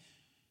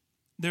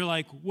they're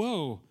like,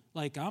 whoa,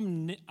 like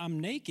I'm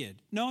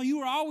naked. No, you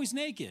were always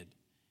naked.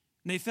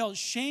 And they felt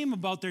shame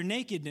about their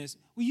nakedness.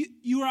 Well,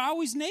 you were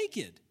always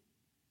naked.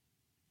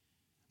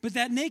 But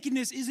that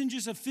nakedness isn't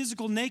just a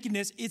physical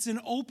nakedness, it's an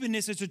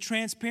openness, it's a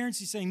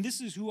transparency saying,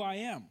 this is who I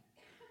am.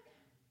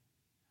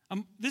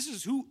 This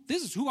is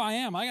who I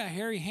am. I got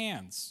hairy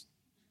hands.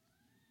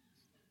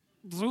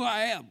 This is who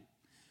I am.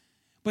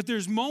 But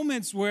there's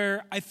moments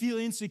where I feel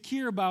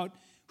insecure about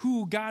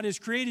who God has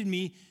created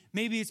me.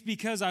 Maybe it's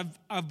because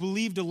I've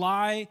believed a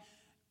lie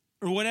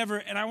or whatever,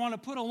 and I want to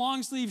put a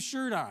long sleeve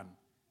shirt on.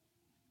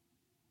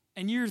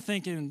 And you're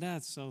thinking,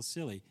 that's so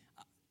silly.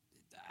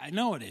 I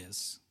know it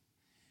is.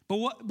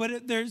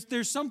 But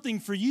there's something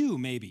for you,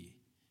 maybe.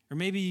 Or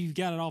maybe you've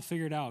got it all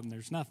figured out and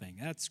there's nothing.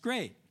 That's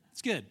great.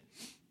 It's good.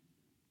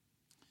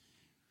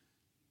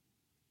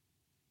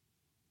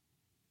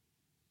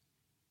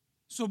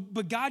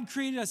 But God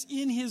created us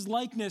in his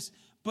likeness.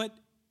 But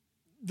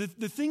the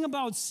thing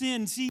about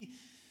sin, see,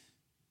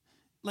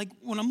 like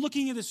when I'm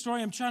looking at the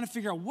story, I'm trying to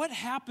figure out what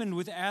happened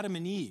with Adam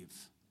and Eve.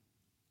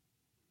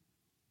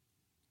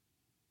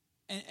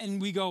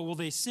 And we go, well,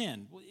 they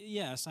sinned. Well,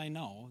 yes, I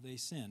know, they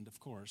sinned, of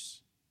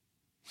course.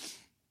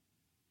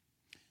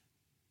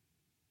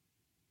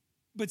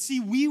 But see,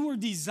 we were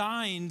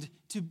designed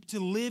to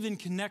live in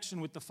connection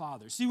with the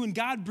Father. See, when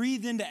God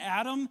breathed into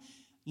Adam,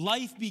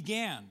 life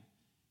began.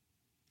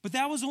 But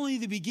that was only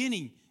the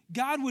beginning.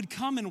 God would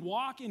come and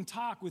walk and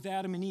talk with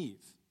Adam and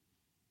Eve.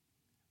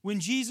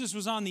 When Jesus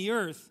was on the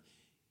earth,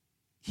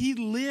 he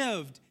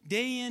lived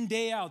day in,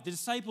 day out. The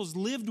disciples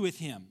lived with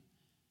him.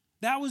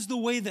 That was the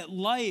way that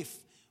life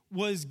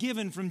was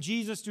given from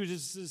Jesus to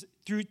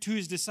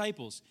his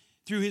disciples.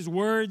 Through his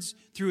words,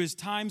 through his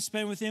time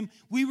spent with him.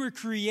 We were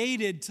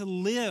created to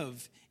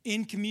live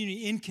in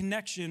community, in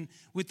connection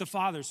with the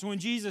Father. So when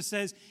Jesus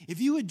says, if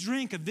you would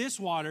drink of this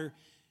water,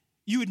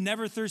 you would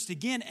never thirst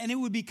again, and it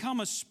would become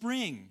a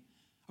spring,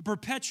 a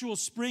perpetual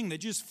spring that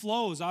just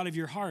flows out of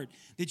your heart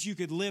that you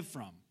could live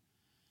from.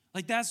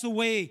 Like that's the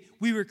way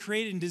we were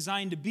created and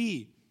designed to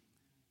be,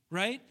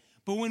 right?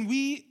 But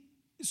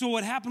so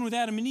what happened with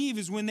Adam and Eve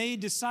is when they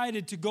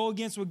decided to go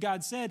against what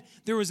God said,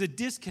 there was a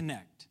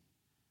disconnect.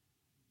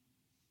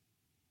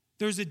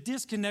 There was a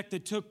disconnect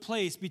that took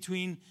place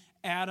between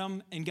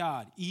Adam and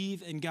God,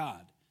 Eve and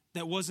God,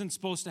 that wasn't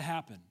supposed to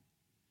happen.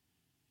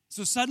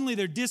 So suddenly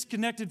they're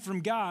disconnected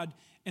from God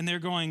and they're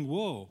going,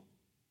 whoa,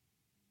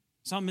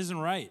 something isn't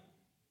right.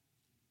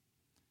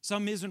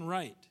 Something isn't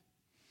right.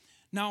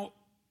 Now,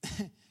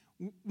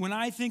 when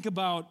I think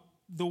about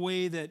the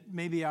way that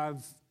maybe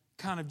I've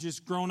kind of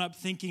just grown up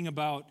thinking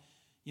about,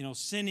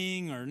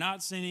 sinning or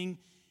not sinning,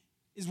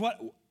 is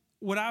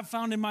what I've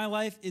found in my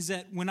life is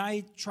that when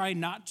I try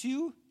not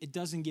to, it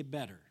doesn't get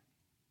better.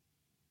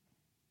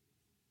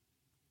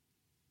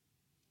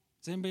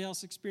 Has anybody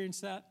else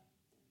experienced that?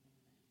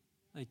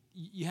 Like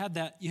you had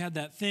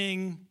that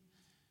thing,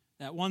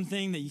 that one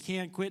thing that you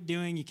can't quit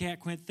doing, you can't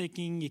quit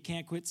thinking, you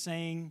can't quit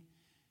saying,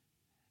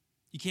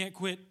 you can't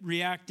quit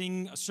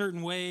reacting a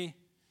certain way.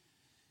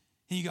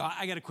 And you go,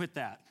 I got to quit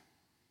that.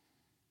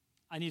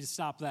 I need to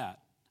stop that.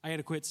 I got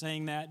to quit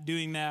saying that,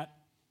 doing that.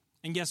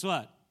 And guess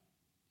what?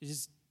 It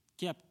just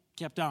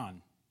kept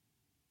on.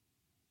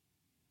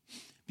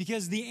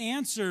 Because the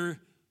answer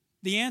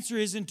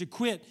isn't to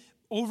quit.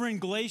 Over in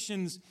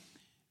Galatians,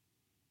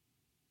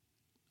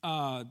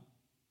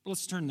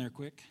 let's turn there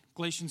quick.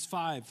 Galatians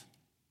 5.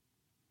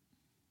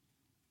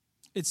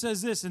 It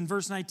says this in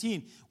verse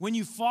 19. When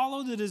you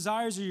follow the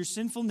desires of your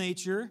sinful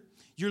nature,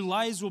 your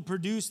lives will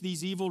produce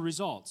these evil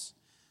results.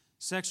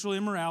 Sexual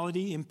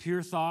immorality,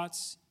 impure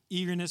thoughts,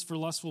 eagerness for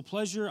lustful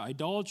pleasure,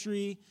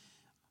 idolatry,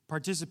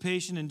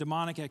 participation in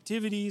demonic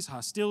activities,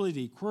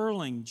 hostility,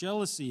 quarreling,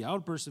 jealousy,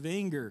 outbursts of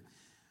anger,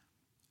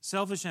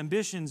 selfish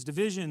ambitions,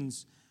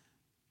 divisions,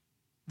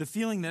 the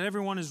feeling that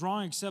everyone is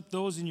wrong except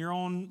those in your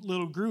own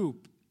little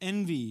group,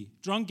 envy,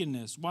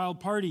 drunkenness,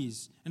 wild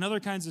parties, and other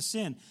kinds of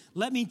sin.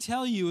 Let me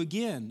tell you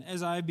again,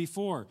 as I have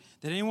before,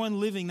 that anyone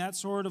living that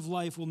sort of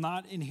life will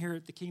not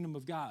inherit the kingdom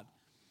of God.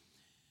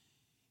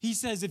 He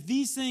says if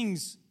these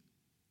things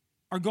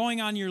are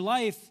going on in your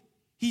life,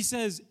 he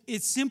says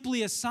it's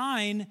simply a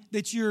sign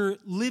that you're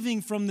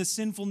living from the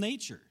sinful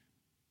nature.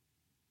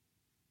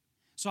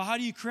 So how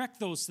do you correct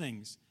those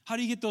things? How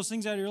do you get those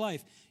things out of your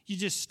life? You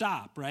just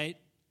stop, right?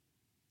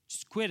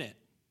 Just quit it.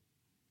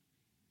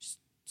 Just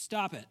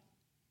stop it.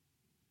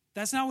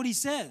 That's not what he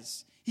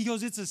says. He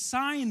goes, it's a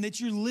sign that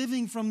you're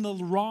living from the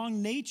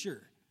wrong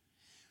nature.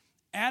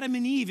 Adam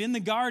and Eve in the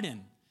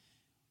garden,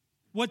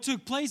 what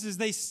took place is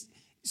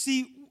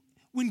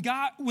when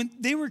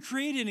they were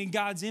created in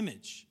God's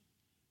image.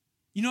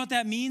 You know what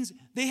that means?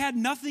 They had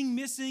nothing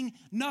missing,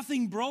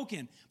 nothing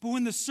broken. But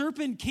when the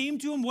serpent came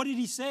to him, what did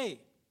he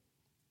say?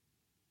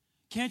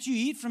 Can't you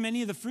eat from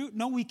any of the fruit?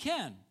 No, we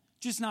can,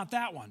 just not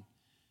that one.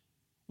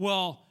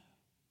 Well,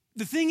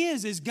 the thing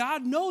is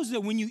God knows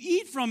that when you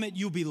eat from it,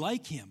 you'll be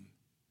like him.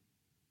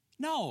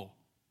 No.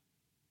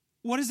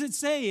 What does it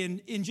say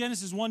in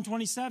Genesis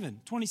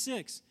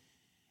 1:26?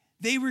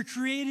 They were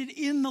created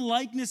in the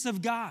likeness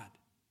of God.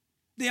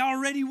 They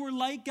already were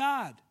like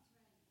God.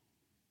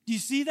 Do you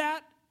see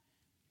that?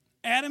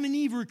 Adam and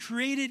Eve were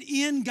created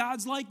in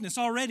God's likeness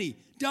already.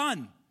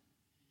 Done.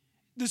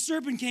 The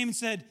serpent came and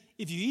said,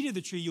 if you eat of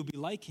the tree, you'll be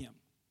like him.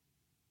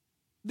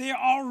 They're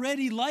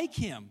already like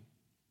him.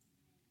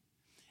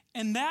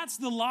 And that's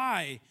the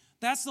lie.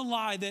 That's the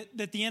lie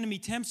that the enemy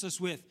tempts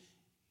us with.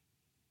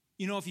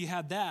 If you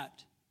had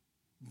that,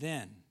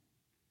 then.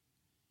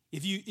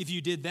 If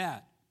you did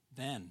that,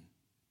 then.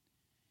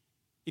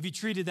 If you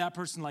treated that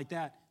person like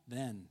that,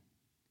 then.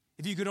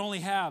 If you could only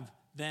have,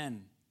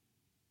 then.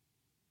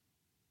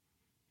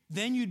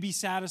 Then you'd be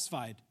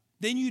satisfied.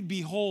 Then you'd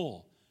be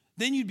whole.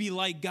 Then you'd be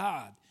like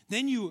God.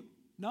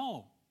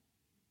 No.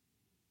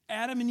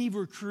 Adam and Eve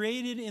were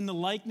created in the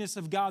likeness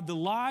of God. The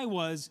lie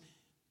was,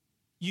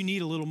 you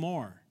need a little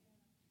more.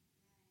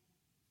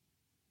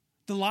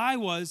 The lie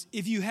was,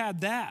 if you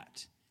had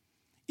that,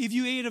 if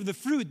you ate of the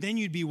fruit, then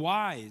you'd be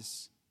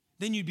wise.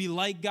 Then you'd be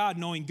like God,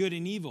 knowing good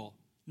and evil.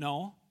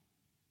 No.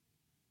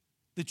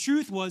 The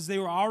truth was they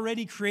were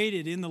already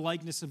created in the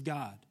likeness of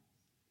God.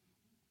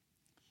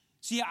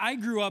 See, I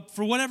grew up,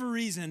 for whatever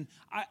reason,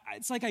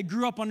 it's like I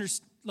grew up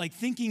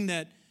thinking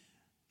that,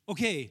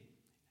 okay,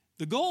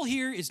 the goal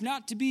here is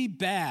not to be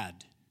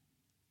bad.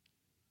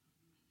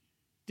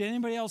 Did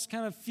anybody else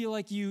kind of feel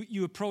like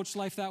you approach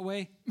life that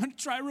way? I'm going to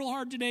try real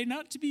hard today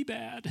not to be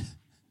bad.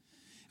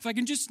 If I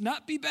can just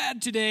not be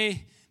bad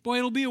today, boy,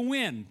 it'll be a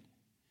win.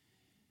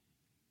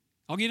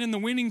 I'll get in the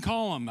winning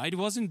column. I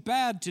wasn't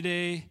bad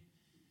today.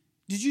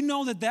 Did you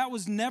know that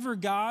was never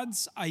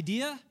God's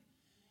idea?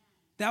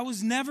 That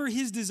was never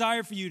his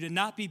desire for you to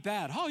not be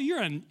bad. Oh,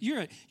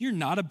 you're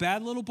not a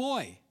bad little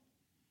boy.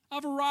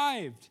 I've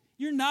arrived.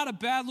 You're not a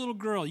bad little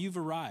girl. You've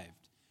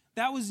arrived.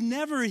 That was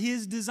never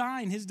his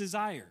design, his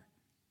desire.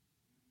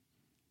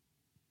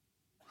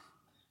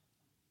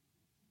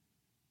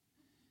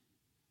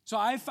 So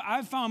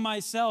I've found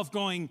myself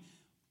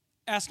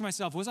asking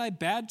myself, was I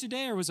bad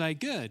today or was I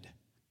good?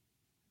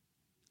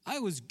 I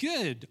was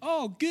good.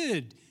 Oh,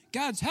 good.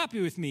 God's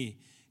happy with me.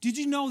 Did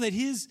you know that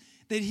his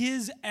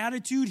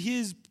attitude,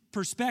 his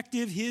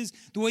perspective,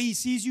 the way he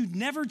sees you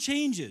never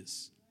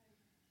changes?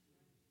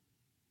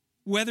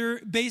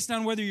 Based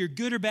on whether you're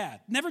good or bad.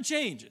 Never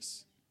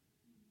changes.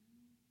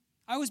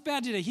 I was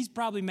bad today. He's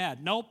probably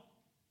mad. Nope.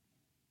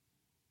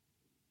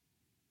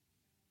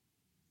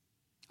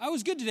 I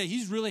was good today.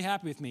 He's really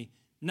happy with me.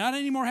 Not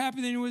any more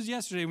happy than he was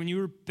yesterday when you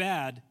were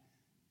bad.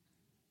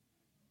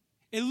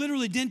 It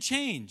literally didn't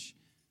change.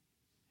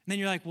 And then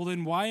you're like, well,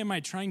 then why am I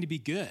trying to be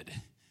good?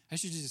 I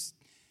should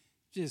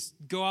just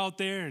go out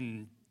there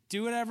and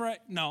do whatever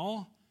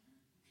No.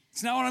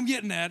 It's not what I'm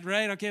getting at,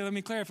 right? Okay, let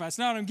me clarify. It's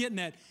not what I'm getting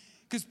at.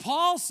 Because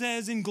Paul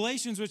says in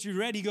Galatians, which we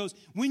read, he goes,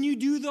 when you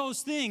do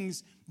those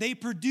things, they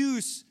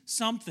produce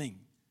something.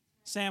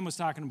 Sam was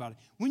talking about it.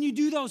 When you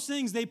do those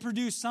things, they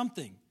produce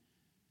something.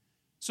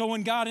 So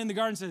when God in the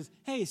garden says,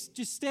 hey,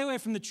 just stay away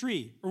from the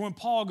tree, or when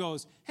Paul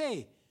goes,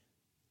 hey,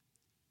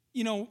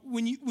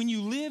 when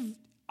you live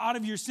out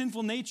of your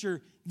sinful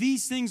nature,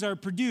 these things are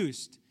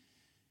produced.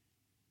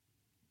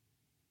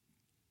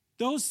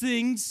 Those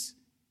things,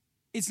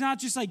 it's not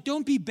just like,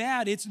 don't be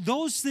bad. It's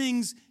those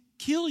things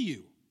kill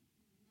you.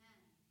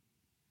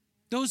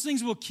 Those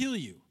things will kill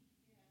you.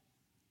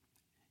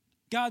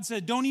 God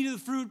said, don't eat of the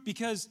fruit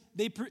because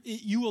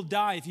you will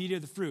die if you eat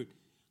of the fruit.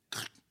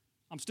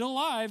 I'm still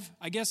alive.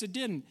 I guess it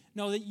didn't.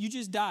 No, that you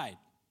just died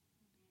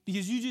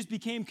because you just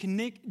became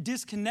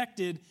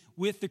disconnected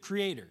with the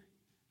Creator.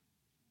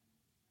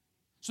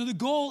 So the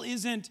goal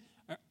isn't,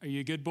 are you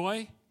a good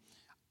boy?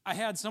 I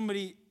had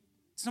somebody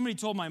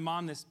told my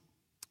mom this,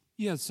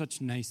 you have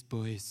such nice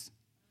boys.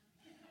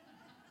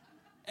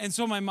 And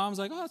so my mom's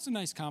like, oh, that's a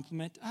nice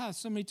compliment.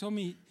 Somebody told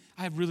me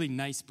I have really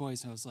nice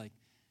boys. I was like,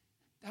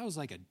 that was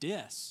like a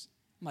diss.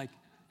 I'm like,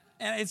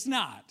 and it's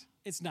not,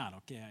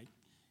 okay.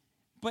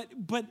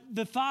 But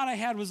the thought I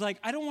had was like,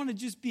 I don't want to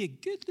just be a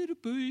good little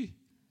boy.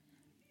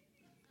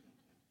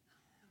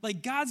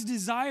 Like God's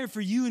desire for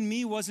you and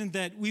me wasn't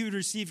that we would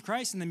receive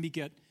Christ and then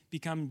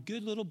become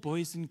good little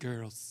boys and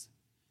girls.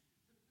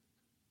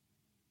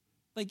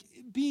 Like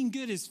being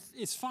good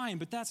is fine,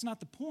 but that's not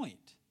the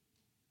point.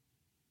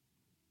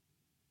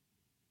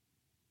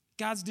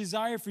 God's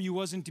desire for you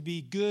wasn't to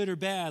be good or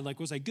bad. Like,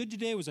 was I good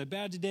today? Was I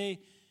bad today?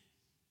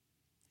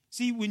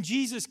 See, when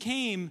Jesus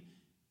came,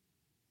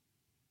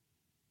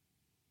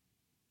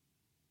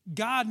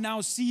 God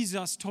now sees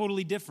us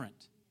totally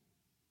different.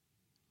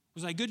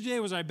 Was I good today?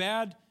 Was I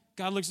bad?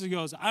 God looks and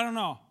goes, I don't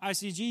know. I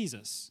see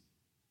Jesus.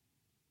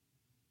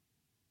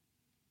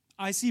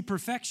 I see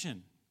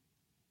perfection.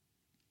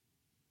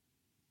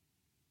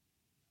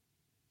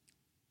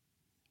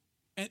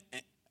 And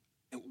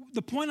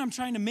the point I'm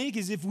trying to make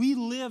is if we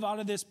live out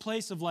of this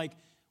place of like,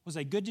 was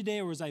I good today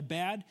or was I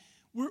bad?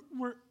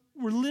 We're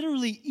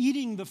literally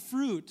eating the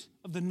fruit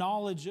of the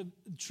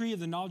tree of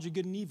the knowledge of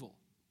good and evil.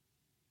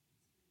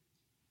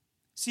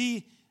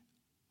 See,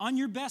 on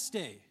your best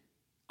day,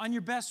 on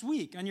your best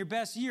week, on your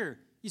best year,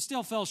 you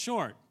still fell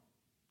short.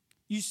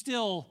 You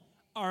still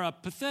are a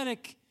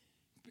pathetic,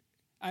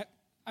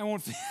 I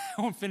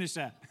won't finish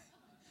that.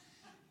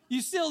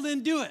 You still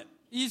didn't do it.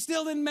 You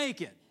still didn't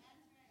make it.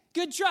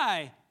 Good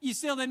try. You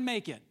still didn't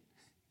make it.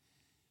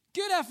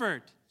 Good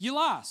effort. You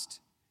lost.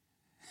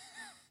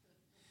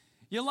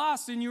 You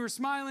lost and you were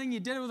smiling. You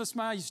did it with a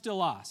smile. You still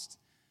lost.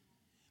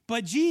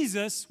 But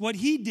Jesus, what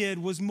he did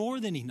was more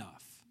than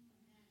enough.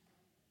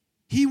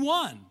 He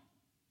won.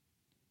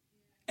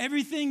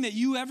 Everything that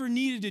you ever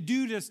needed to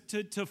do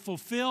to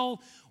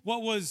fulfill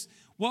what was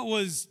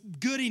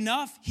good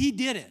enough, he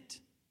did it.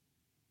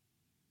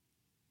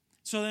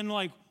 So then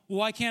like,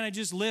 why can't I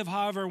just live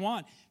however I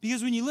want?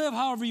 Because when you live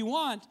however you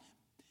want,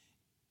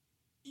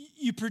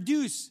 you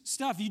produce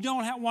stuff you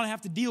don't want to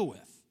have to deal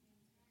with.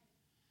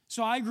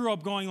 So I grew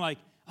up going like,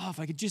 oh, if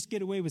I could just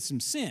get away with some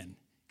sin,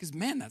 because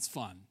man, that's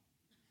fun.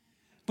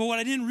 But what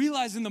I didn't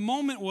realize in the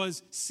moment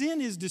was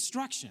sin is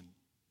destruction.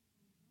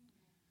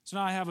 So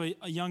now I have a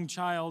young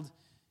child.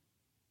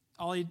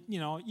 you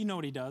know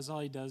what he does. All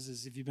he does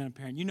is, if you've been a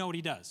parent, you know what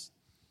he does.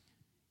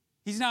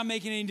 He's not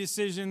making any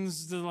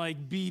decisions to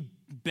like be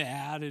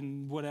bad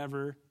and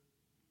whatever.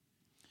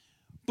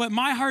 But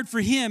my heart for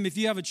him, if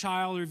you have a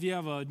child or if you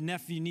have a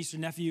niece or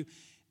nephew,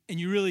 and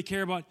you really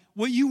care about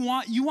what you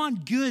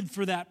want good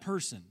for that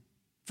person,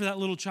 for that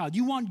little child.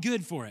 You want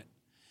good for it.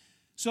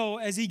 So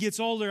as he gets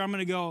older, I'm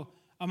going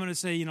to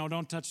say,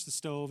 don't touch the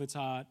stove, it's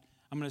hot.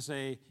 I'm going to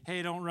say,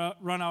 hey, don't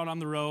run out on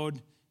the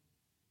road.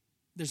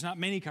 There's not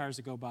many cars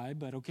that go by,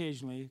 but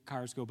occasionally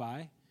cars go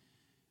by.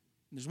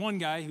 There's one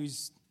guy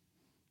who's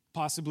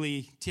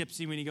possibly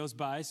tipsy when he goes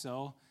by,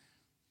 so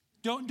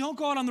don't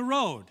go out on the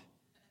road.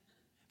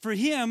 For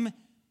him,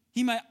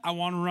 I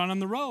want to run on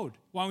the road.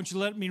 Why won't you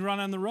let me run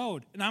on the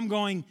road? And I'm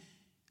going,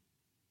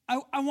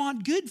 I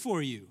want good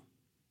for you.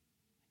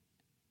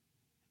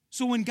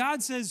 So when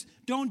God says,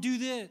 don't do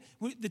this,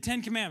 the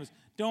 10 Commandments,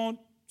 don't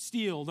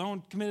steal,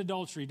 don't commit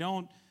adultery,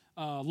 don't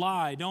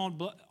lie,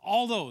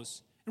 all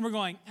those. And we're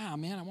going,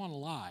 man, I want to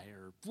lie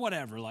or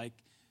whatever. Like,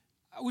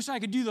 I wish I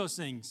could do those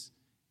things.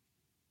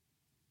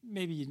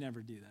 Maybe you'd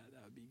never do that.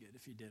 That would be good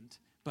if you didn't.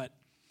 But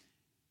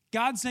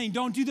God's saying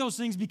don't do those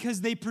things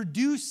because they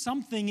produce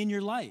something in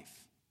your life.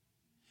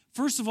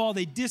 First of all,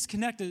 they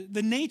disconnect.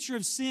 The nature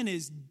of sin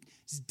is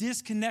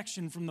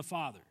disconnection from the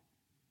Father.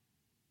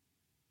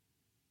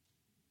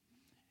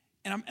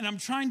 And I'm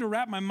trying to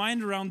wrap my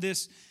mind around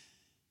this.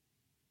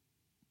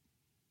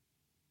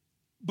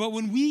 But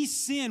when we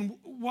sin,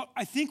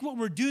 I think what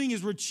we're doing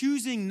is we're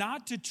choosing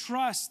not to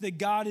trust that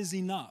God is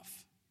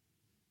enough.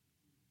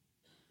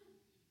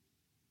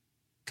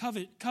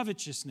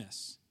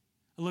 Covetousness.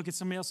 I look at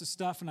somebody else's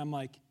stuff and I'm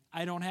like,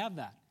 I don't have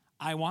that.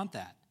 I want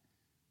that.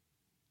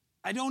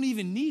 I don't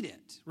even need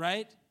it,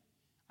 right?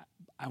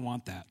 I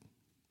want that.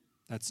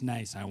 That's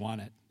nice. I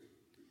want it.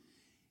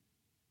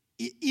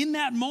 In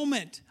that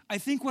moment, I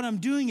think what I'm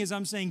doing is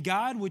I'm saying,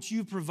 God, what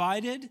you've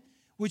provided,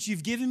 what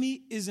you've given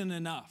me isn't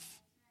enough.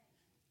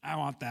 I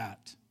want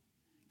that.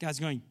 God's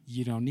going,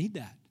 you don't need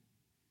that.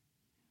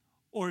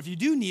 Or if you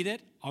do need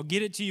it, I'll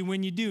get it to you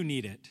when you do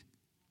need it.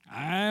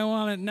 I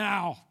want it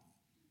now.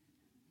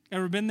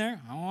 Ever been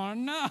there? I want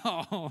it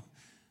now.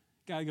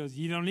 God goes,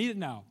 you don't need it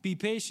now. Be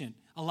patient.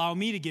 Allow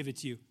me to give it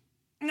to you.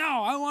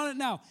 No, I want it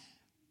now.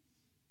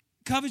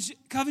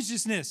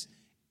 Covetousness.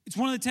 It's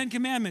one of the 10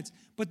 Commandments.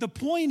 But the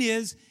point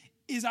is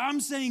I'm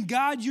saying,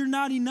 God, you're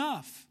not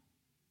enough.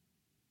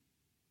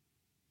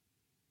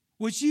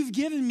 What you've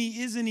given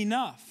me isn't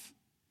enough.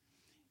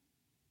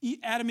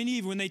 Adam and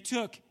Eve, when they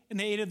took and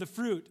they ate of the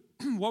fruit,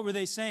 what were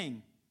they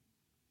saying?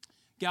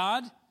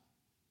 God,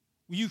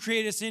 you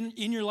create us in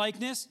your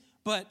likeness,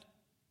 but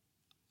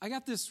I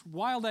got this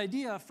wild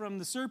idea from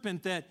the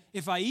serpent that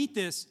if I eat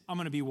this, I'm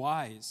going to be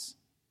wise.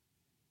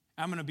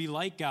 I'm going to be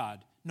like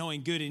God,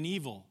 knowing good and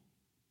evil.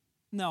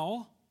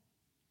 No,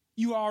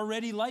 you are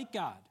already like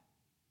God.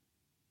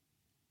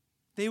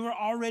 They were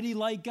already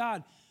like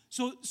God.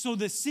 So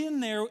the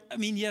sin there,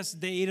 yes,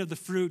 they ate of the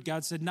fruit.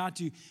 God said not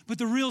to. But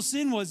the real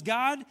sin was,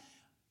 God,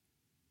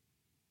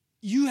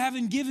 you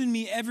haven't given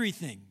me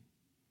everything.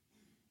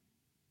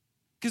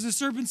 Because the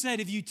serpent said,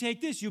 if you take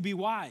this, you'll be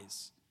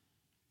wise.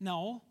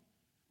 No,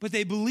 but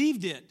they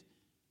believed it.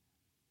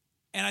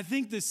 And I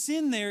think the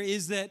sin there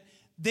is that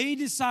they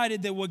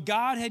decided that what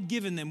God had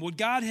given them, what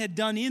God had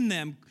done in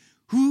them,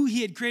 who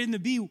he had created them to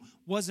be,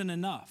 wasn't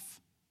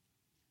enough.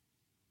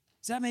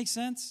 Does that make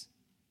sense?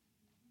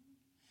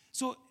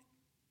 So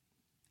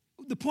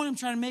the point I'm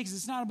trying to make is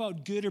it's not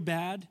about good or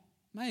bad.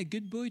 Am I a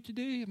good boy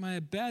today? Am I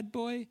a bad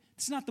boy?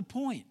 It's not the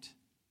point.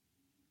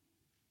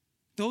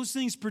 Those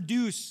things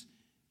produce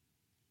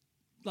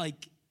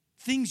like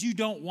things you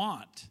don't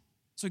want.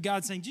 So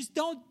God's saying, just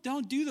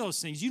don't do those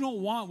things. You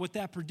don't want what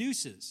that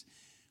produces.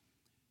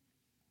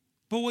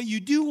 But what you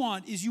do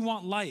want is you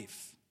want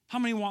life. How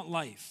many want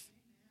life?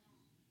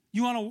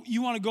 You want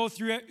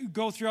to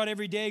go throughout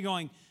every day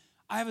going,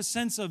 I have a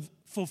sense of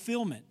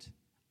fulfillment.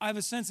 I have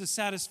a sense of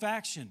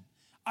satisfaction.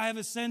 I have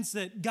a sense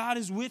that God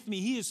is with me.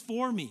 He is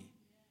for me.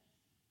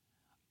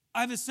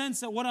 I have a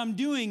sense that what I'm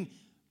doing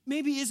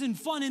maybe isn't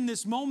fun in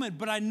this moment,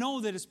 but I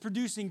know that it's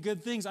producing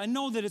good things. I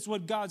know that it's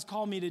what God's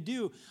called me to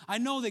do. I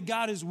know that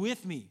God is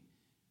with me.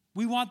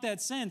 We want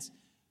that sense.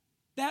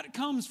 That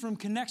comes from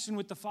connection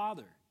with the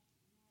Father.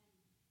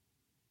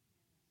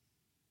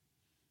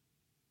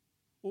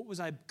 What was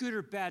I, good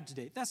or bad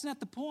today? That's not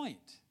the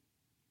point.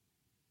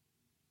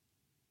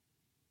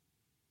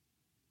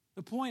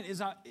 The point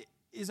is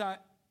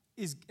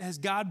has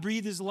God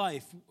breathed his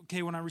life?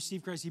 Okay, when I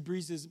received Christ, he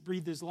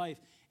breathed his life.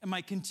 Am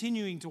I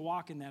continuing to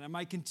walk in that? Am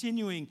I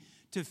continuing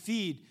to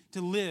feed,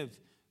 to live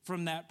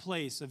from that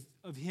place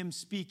of him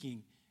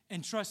speaking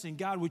and trusting,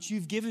 God, what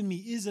you've given me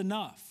is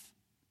enough.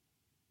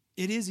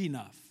 It is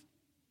enough.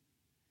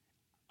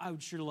 I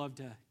would sure love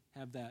to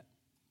have that,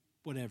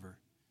 whatever.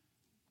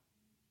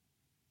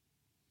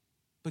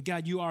 But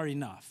God, you are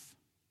enough.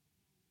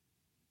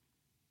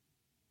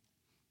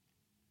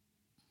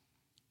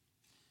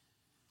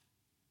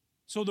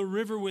 So the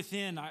river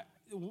within,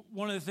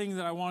 one of the things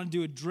that I wanted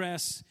to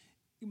address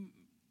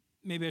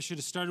maybe I should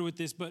have started with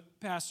this, but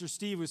Pastor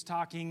Steve was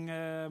talking,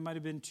 might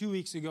have been 2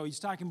 weeks ago. He's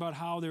talking about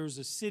how there was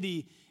a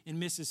city in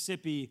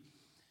Mississippi,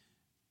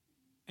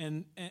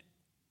 and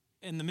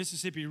the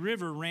Mississippi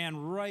River ran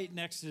right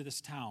next to this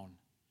town,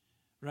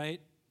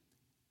 right?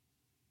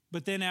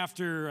 But then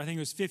after, I think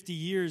it was 50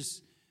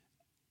 years,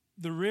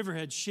 the river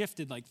had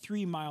shifted like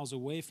 3 miles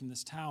away from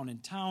this town.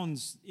 And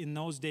towns in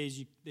those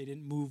days, they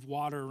didn't move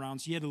water around,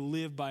 so you had to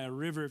live by a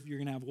river if you're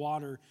going to have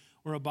water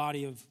or a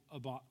body of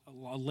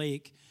a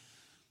lake.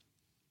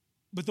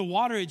 But the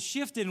water had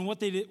shifted, and what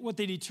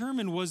they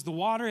determined was the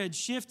water had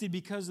shifted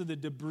because of the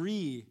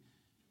debris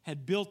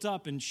had built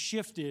up and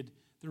shifted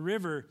the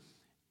river.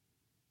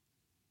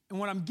 And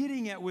what I'm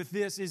getting at with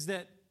this is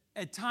that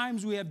at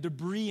times we have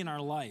debris in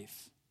our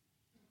life.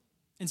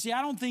 And see,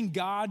 I don't think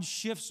God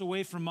shifts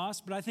away from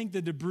us, but I think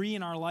the debris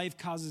in our life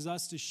causes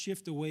us to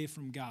shift away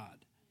from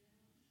God.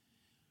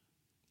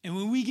 And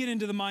when we get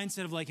into the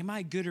mindset of like, am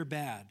I good or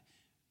bad?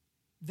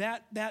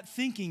 That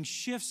thinking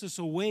shifts us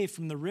away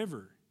from the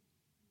river.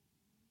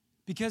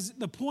 Because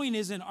the point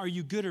isn't, are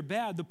you good or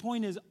bad? The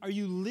point is, are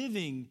you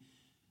living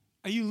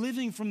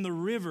from the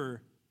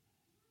river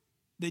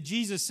that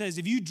Jesus says,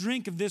 if you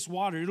drink of this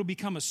water, it'll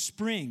become a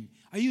spring?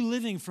 Are you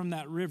living from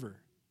that river?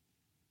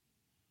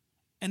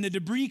 And the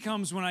debris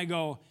comes when I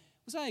go,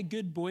 was I a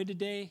good boy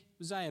today?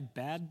 Was I a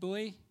bad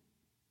boy?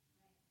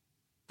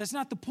 That's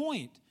not the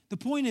point. The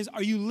point is,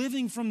 are you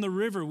living from the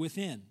river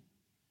within?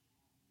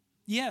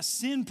 Yes,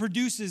 sin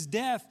produces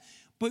death,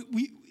 but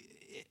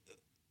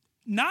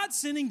not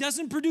sinning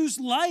doesn't produce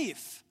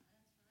life.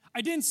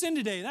 I didn't sin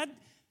today.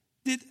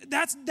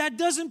 That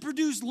doesn't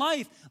produce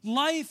life.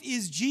 Life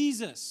is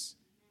Jesus.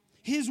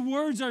 His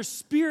words are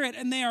spirit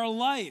and they are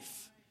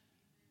life.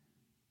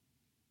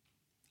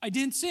 I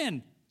didn't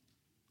sin.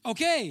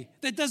 Okay,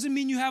 that doesn't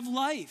mean you have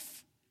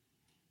life.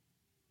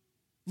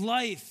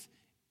 Life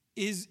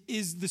is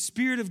the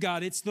Spirit of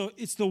God. It's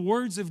the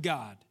words of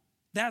God.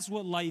 That's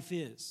what life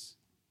is.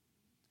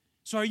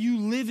 So are you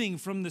living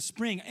from the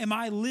spring? Am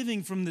I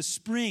living from the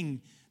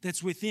spring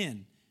that's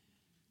within?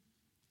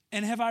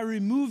 And have I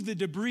removed the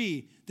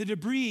debris? The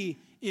debris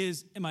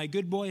is, am I a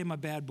good boy? Am I a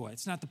bad boy?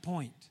 It's not the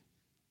point.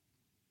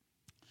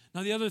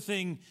 Now, the other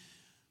thing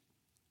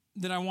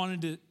that I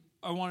wanted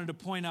to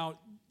point out,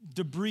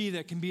 debris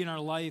that can be in our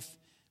life.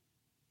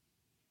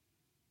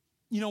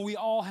 You know, we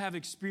all have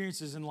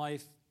experiences in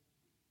life.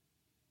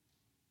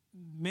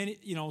 Many,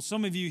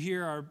 some of you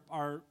here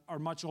are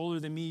much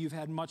older than me. You've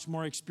had much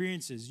more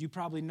experiences. You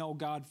probably know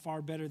God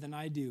far better than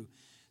I do.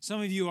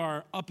 Some of you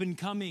are up and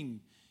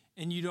coming,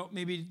 and you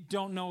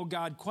don't know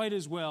God quite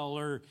as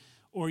well,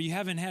 or you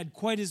haven't had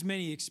quite as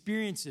many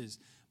experiences.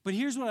 But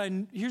here's what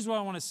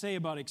I want to say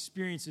about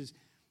experiences.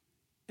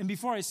 And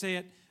before I say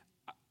it,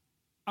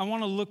 I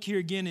want to look here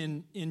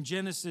again in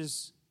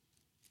Genesis.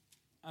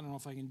 I don't know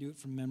if I can do it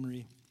from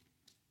memory.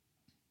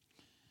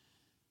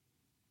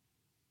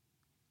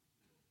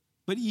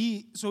 But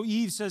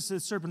Eve says to the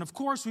serpent, of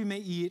course we may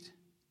eat.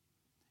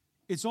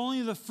 It's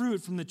only the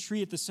fruit from the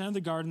tree at the center of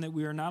the garden that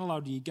we are not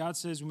allowed to eat. God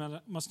says we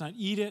must not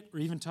eat it or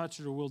even touch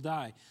it or we'll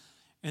die.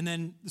 And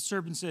then the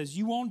serpent says,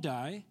 you won't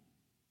die.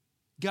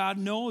 God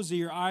knows that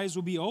your eyes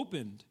will be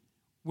opened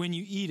when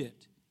you eat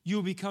it. You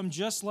will become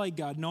just like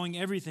God, knowing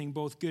everything,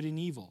 both good and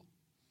evil.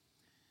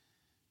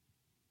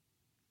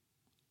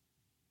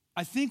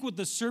 I think what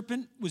the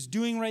serpent was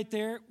doing right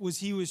there was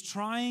he was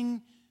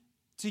trying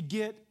to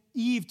get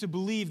Eve to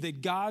believe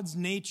that God's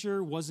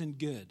nature wasn't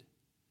good.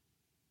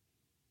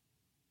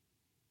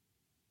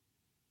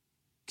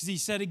 Because he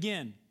said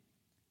again,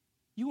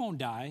 you won't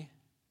die.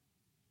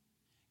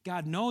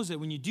 God knows that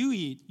when you do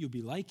eat, you'll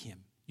be like him.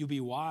 You'll be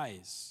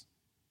wise.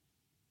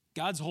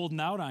 God's holding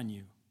out on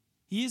you.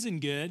 He isn't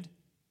good.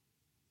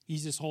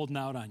 He's just holding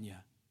out on you.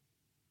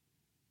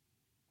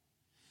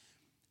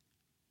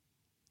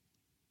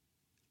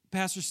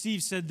 Pastor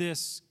Steve said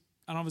this,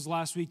 I don't know if it was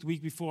last week, the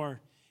week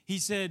before. He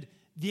said,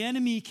 the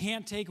enemy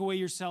can't take away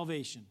your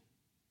salvation.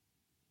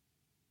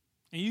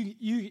 And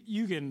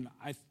you can,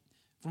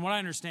 from what I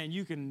understand,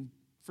 you can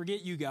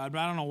forget you, God, but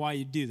I don't know why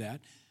you'd do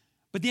that.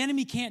 But the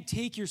enemy can't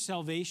take your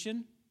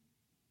salvation.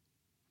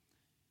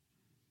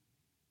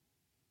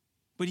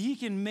 But he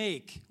can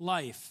make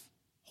life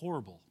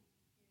horrible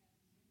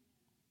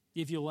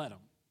if you let him.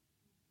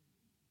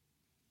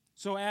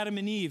 So Adam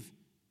and Eve,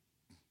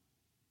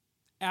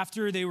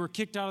 after they were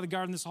kicked out of the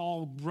garden, this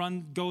whole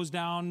run goes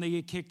down, they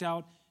get kicked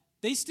out.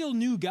 They still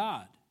knew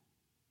God,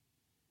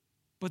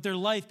 but their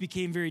life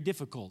became very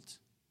difficult,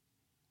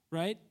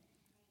 right?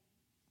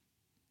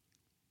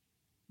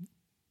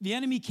 The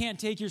enemy can't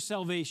take your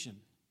salvation,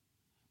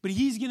 but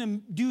he's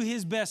going to do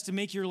his best to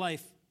make your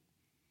life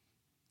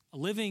a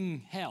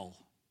living hell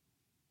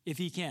if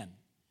he can.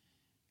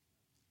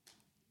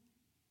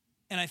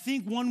 And I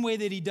think one way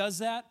that he does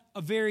that,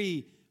 a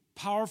very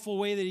powerful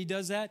way that he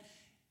does that,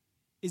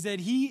 is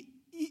that he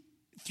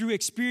through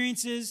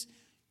experiences,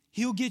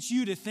 he'll get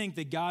you to think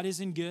that God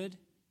isn't good.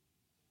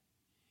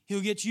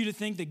 He'll get you to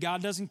think that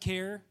God doesn't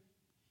care.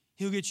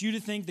 He'll get you to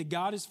think that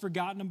God has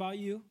forgotten about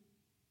you.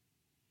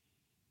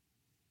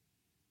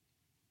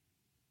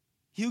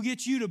 He'll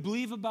get you to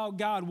believe about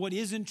God what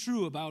isn't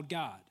true about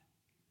God.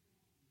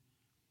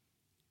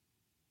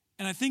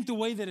 And I think the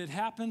way that it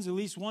happens, at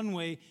least one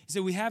way, is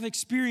that we have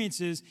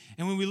experiences,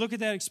 and when we look at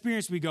that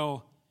experience, we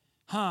go,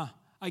 I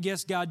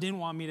guess God didn't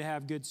want me to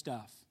have good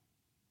stuff.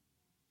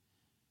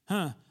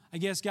 I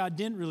guess God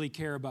didn't really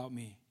care about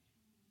me.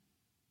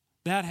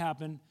 That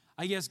happened.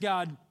 I guess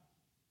God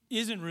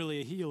isn't really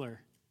a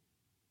healer.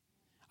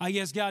 I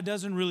guess God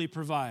doesn't really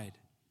provide.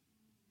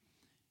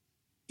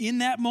 In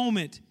that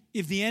moment,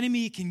 if the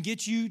enemy can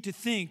get you to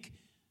think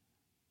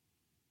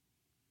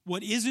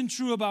what isn't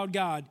true about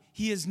God,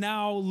 he has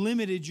now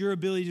limited your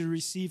ability to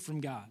receive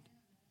from God.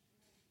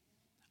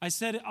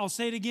 I'll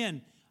say it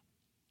again.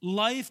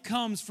 Life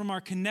comes from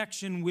our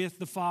connection with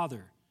the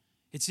Father.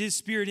 It's His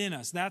Spirit in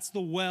us. That's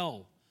the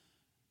well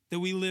that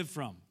we live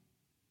from.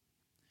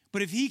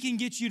 But if he can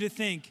get you to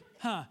think,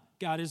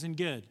 God isn't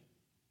good.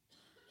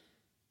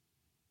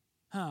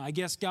 I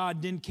guess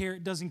God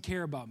doesn't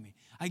care about me.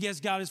 I guess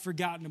God has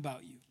forgotten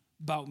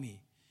about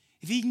me.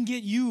 If he can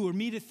get you or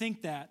me to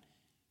think that,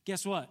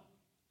 guess what?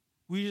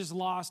 We just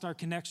lost our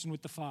connection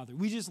with the Father.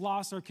 We just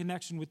lost our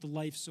connection with the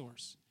life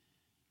source.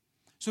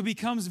 So it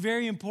becomes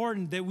very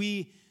important that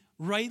we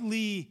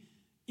rightly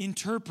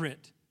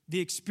interpret the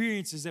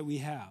experiences that we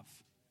have.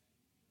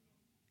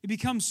 It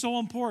becomes so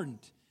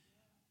important.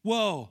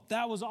 Whoa,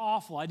 that was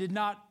awful. I did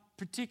not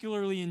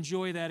particularly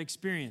enjoy that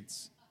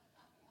experience.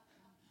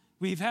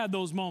 We've had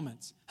those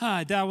moments.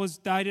 I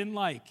didn't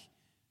like.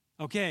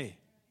 Okay,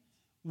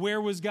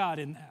 where was God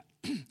in that?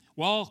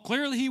 Well,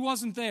 clearly he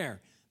wasn't there.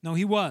 No,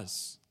 he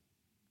was.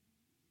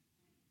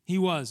 He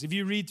was. If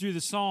you read through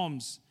the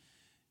Psalms,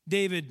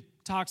 David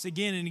talks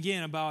again and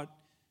again about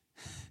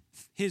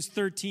his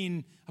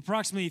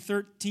approximately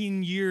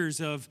 13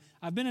 years of,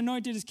 I've been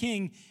anointed as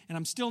king, and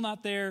I'm still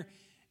not there,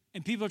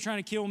 and people are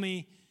trying to kill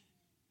me.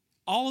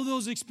 All of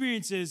those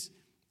experiences,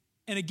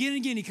 and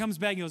again he comes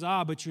back and goes,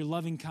 but your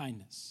loving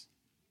kindness.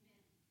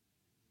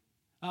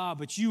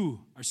 But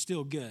you are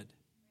still good.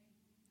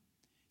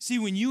 See,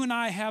 when you and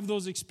I have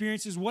those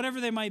experiences, whatever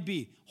they might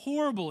be,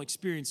 horrible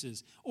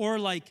experiences, or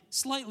like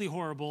slightly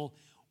horrible,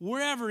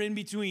 wherever in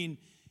between,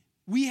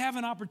 we have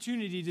an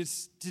opportunity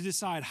to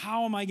decide,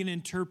 how am I going to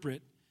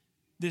interpret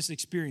this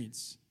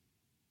experience?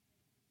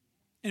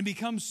 And it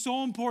becomes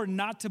so important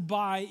not to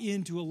buy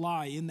into a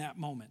lie in that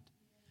moment.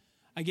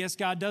 I guess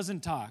God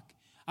doesn't talk.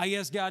 I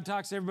guess God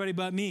talks to everybody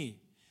but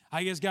me.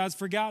 I guess God's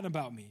forgotten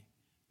about me.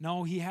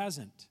 No, he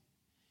hasn't.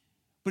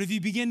 But if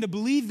you begin to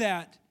believe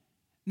that,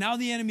 now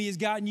the enemy has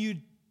gotten you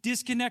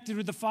disconnected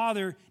with the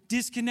Father,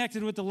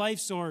 disconnected with the life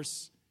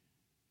source,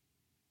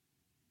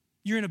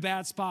 you're in a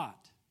bad spot.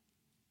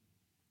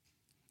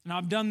 And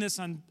I've done this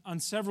on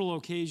several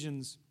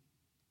occasions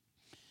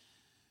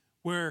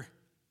where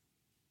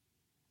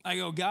I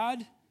go,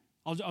 God,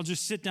 I'll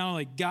just sit down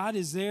like, God,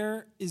 is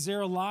there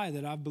a lie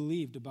that I've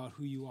believed about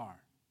who you are?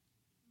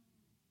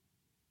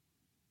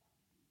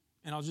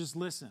 And I'll just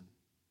listen.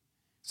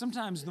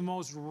 Sometimes the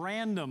most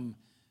random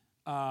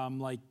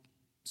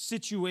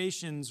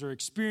situations or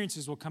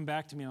experiences will come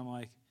back to me, and I'm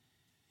like,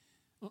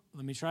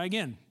 let me try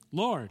again.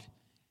 Lord,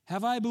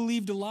 have I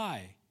believed a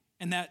lie?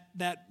 And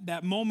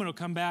that moment will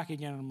come back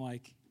again, and I'm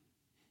like,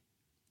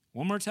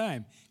 one more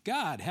time.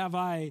 God, have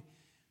I...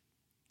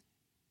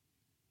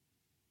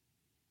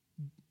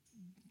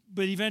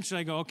 But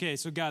eventually I go, okay,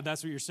 so God,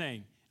 that's what you're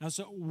saying. Now,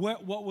 so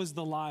what was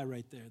the lie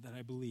right there that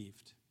I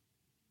believed?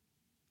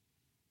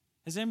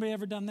 Has anybody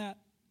ever done that?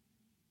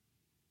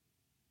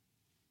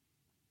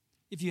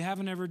 If you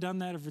haven't ever done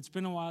that, if it's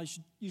been a while,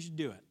 you should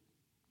do it.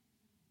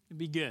 It'd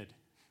be good.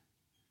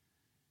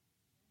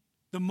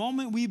 The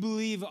moment we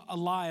believe a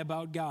lie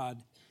about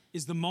God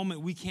is the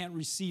moment we can't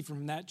receive from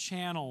him. That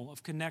channel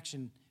of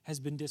connection has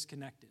been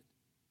disconnected.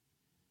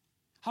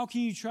 How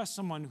can you trust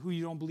someone who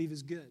you don't believe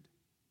is good?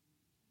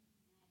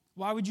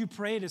 Why would you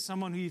pray to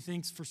someone who you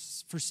think's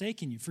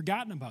forsaken you,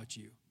 forgotten about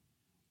you?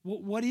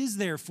 What is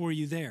there for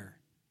you there?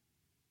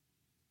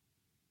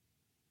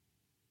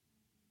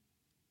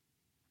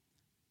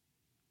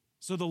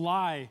 So the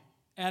lie,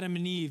 Adam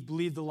and Eve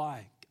believed the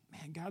lie.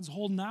 Man, God's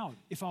holding out.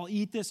 If I'll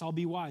eat this, I'll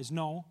be wise.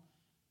 No.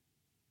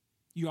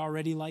 You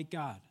already like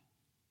God.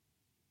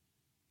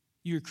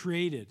 You're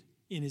created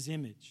in his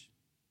image.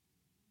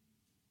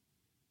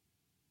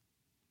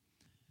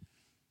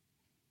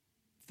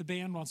 If the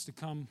band wants to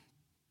come.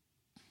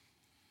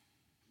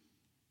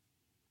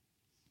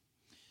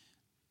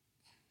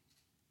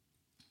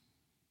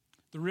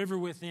 The river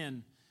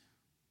within.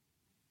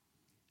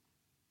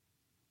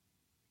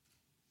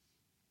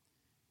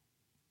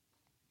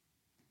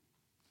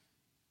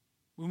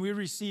 When we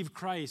receive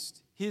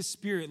Christ, his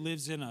Spirit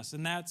lives in us,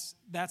 and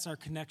that's our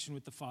connection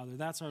with the Father.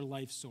 That's our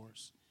life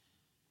source.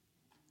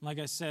 Like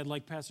I said,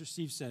 like Pastor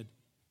Steve said,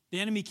 the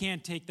enemy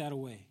can't take that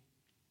away.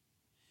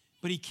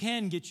 But he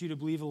can get you to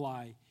believe a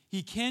lie.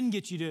 He can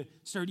get you to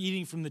start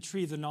eating from the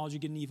tree of the knowledge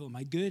of good and evil. Am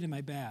I good? Am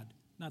I bad?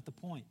 Not the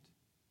point.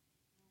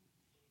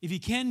 If he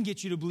can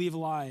get you to believe a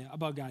lie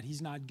about God,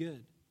 he's not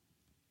good.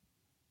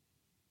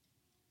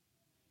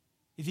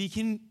 If he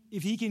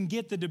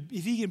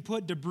can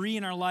put debris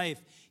in our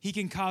life, he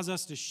can cause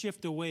us to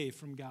shift away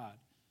from God.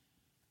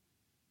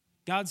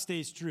 God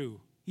stays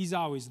true. He's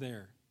always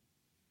there.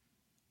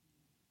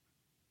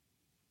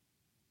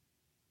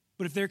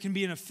 But if there can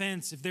be an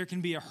offense, if there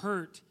can be a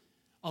hurt,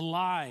 a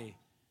lie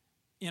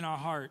in our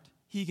heart,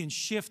 he can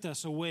shift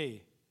us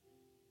away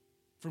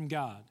from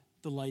God,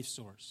 the life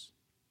source.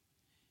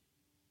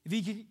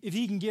 If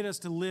he can get us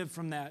to live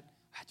from that,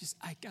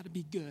 I got to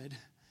be good.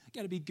 I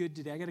got to be good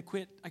today. I got to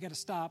quit. I got to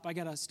stop. I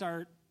got to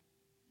start.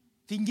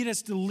 If he can get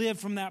us to live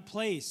from that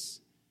place,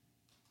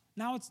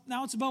 now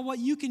it's about what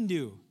you can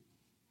do.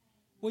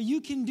 What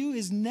you can do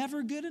is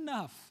never good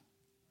enough.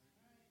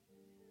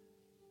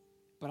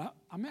 But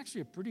I'm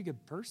actually a pretty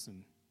good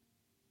person.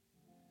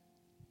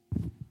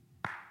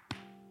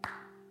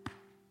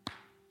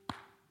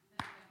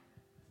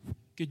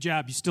 Good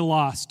job. You still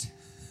lost.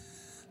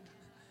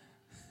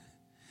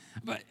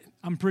 But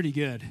I'm pretty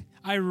good.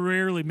 I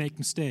rarely make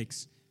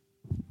mistakes.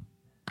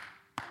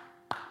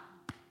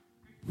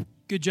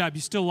 Good job.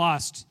 You still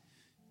lost.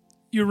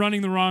 You're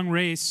running the wrong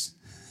race.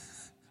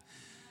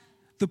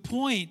 The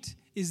point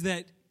is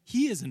that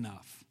he is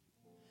enough.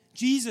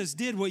 Jesus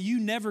did what you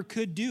never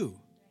could do.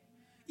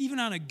 Even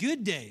on a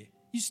good day,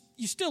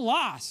 you still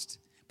lost.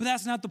 But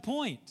that's not the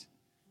point.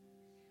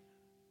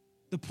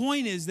 The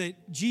point is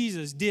that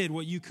Jesus did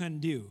what you couldn't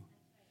do.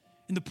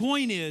 And the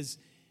point is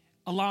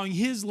allowing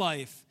his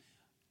life,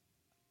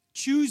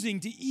 choosing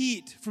to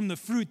eat from the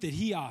fruit that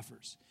he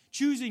offers,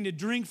 choosing to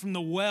drink from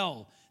the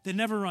well that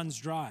never runs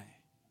dry,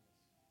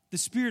 the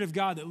Spirit of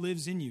God that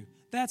lives in you.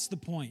 That's the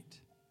point.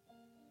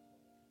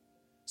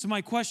 So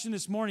my question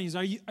this morning is,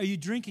 are you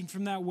drinking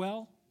from that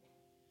well?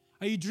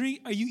 Are you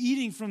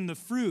eating from the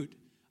fruit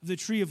of the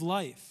tree of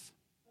life?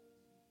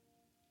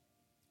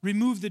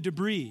 Remove the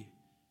debris.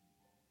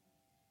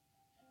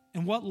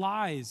 And what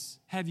lies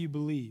have you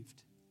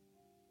believed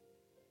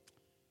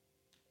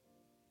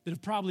that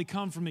have probably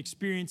come from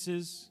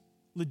experiences,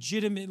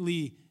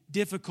 legitimately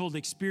difficult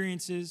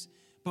experiences,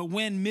 but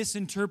when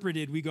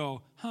misinterpreted, we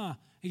go, I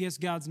guess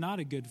God's not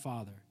a good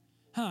father.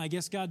 I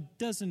guess God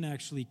doesn't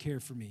actually care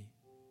for me.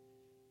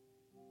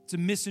 It's a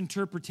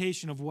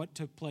misinterpretation of what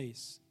took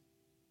place.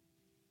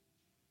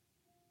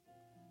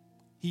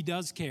 He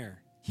does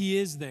care. He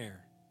is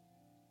there.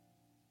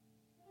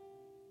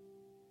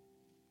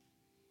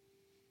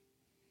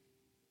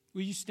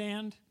 Will you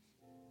stand?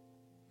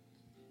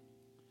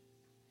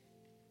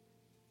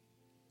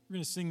 We're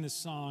going to sing this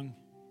song,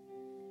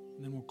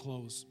 and then we'll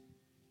close.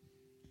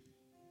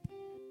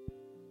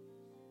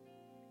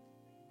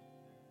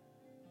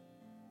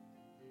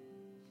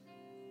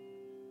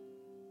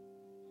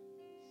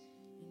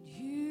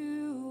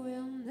 You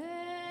will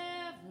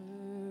never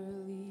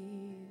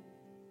leave.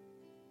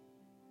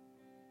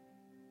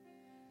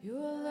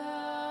 Your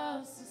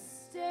love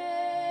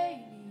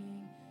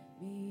sustaining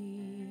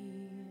me.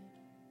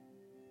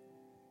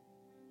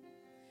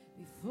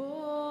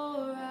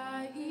 Before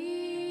I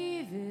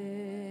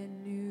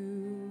even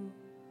knew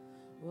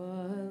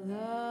what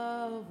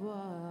love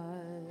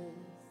was,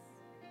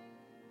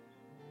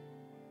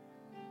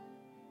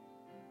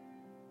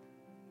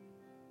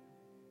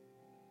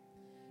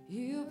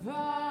 you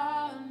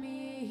brought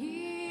me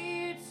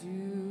here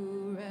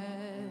to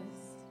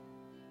rest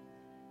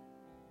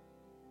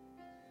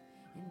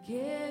and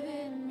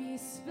given me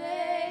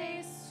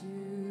space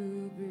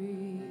to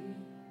breathe.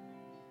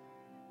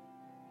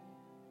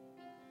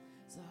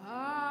 So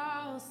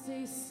I'll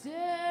stay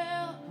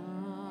still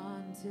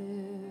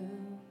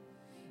until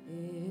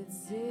it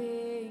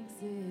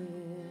sinks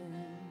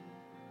in.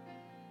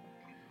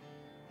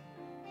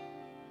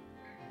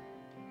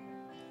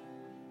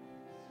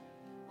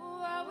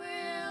 Oh, I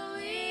will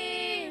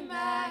lean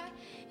back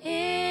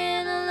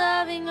in the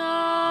loving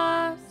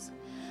arms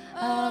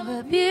of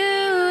a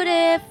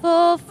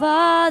beautiful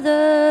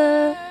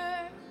Father.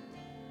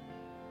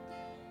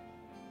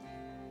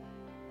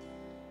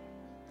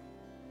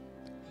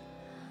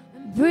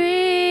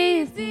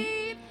 Breathe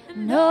deep,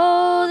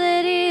 know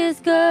that he is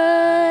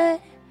good.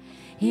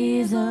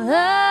 He's a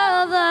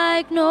love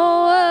like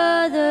no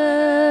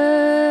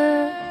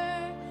other.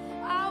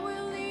 I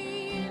will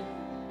lean,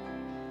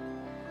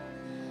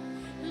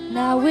 and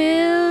I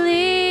will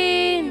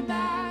lean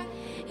back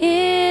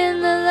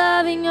in the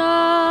loving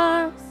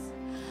arms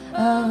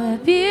of a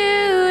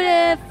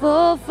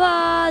beautiful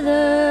Father.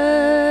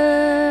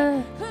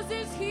 'Cause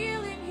there's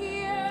healing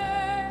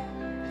here.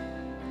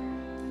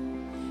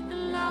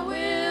 And I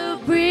will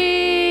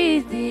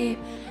breathe deep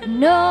and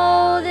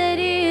know that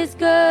he is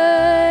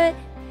good.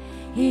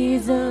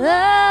 He's a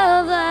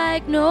love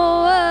like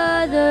no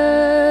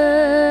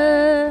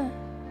other.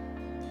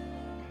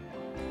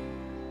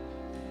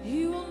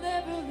 You will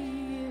never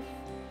leave,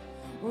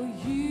 or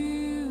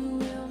you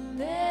will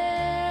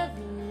never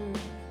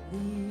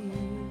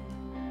leave.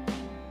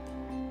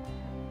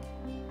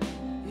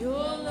 Your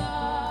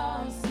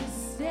love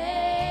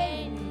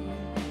sustaining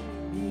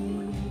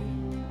me.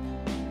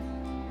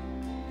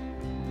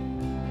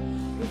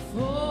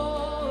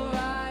 Before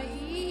I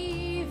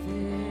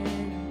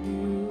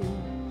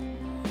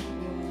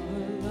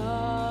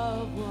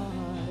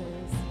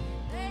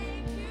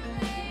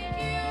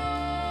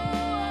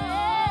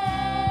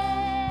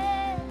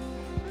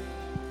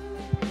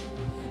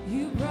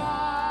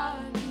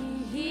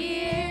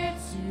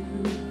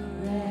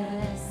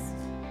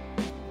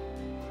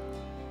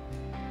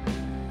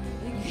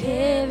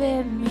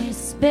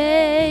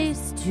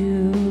space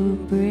to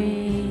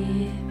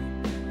breathe.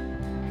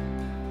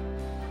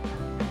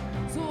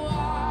 So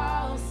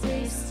I'll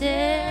stay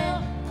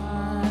still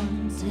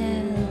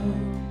until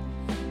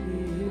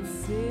it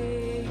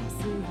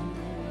sinks in.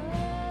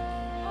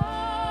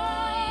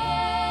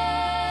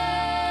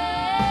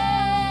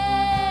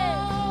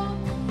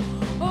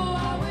 Oh,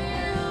 I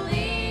will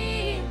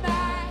lean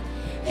back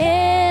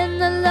in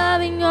the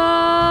loving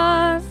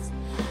arms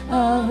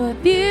of a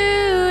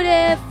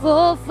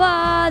beautiful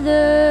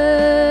Father.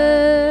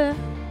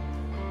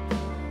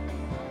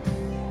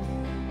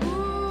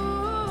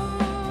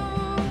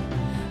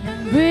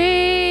 And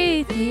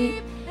breathe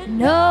deep and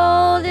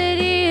know that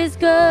He is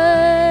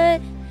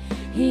good.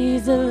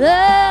 He's a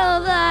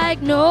love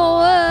like no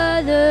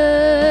other.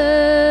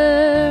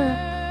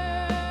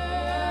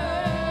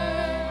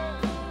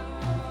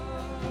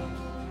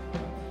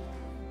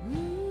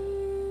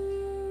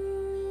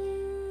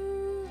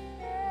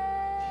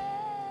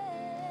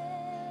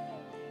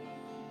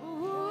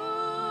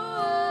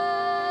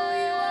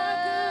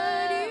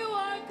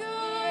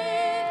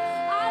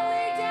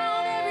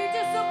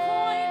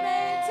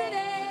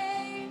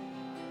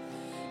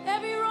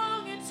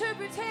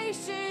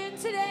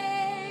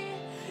 Today,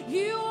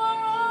 you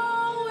are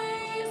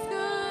always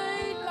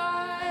good,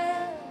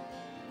 God.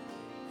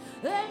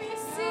 Let me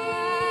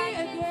see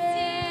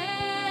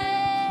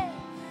again.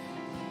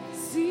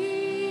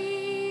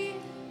 See,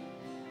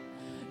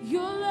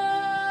 your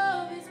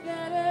love is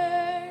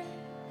better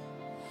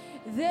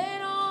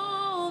than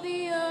all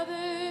the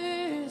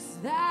others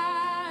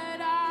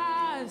that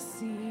I've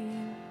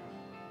seen,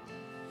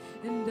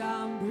 and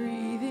I'm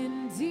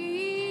breathing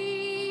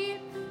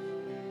deep.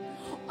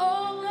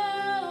 Oh,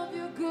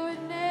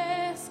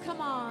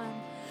 come on,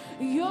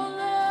 your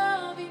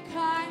loving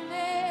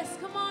kindness,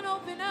 come on,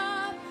 open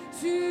up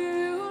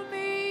to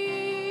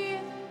me.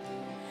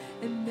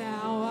 And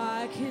now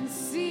I can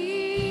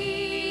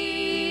see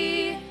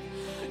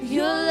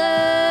your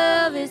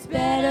love is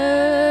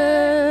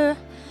better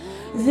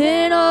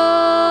than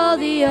all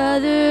the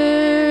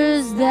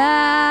others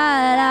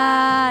that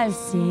I've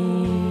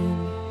seen.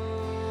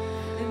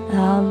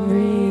 I'm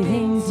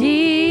breathing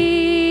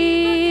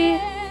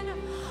deep.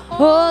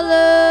 All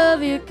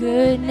of your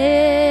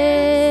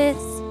goodness,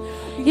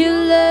 your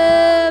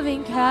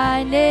loving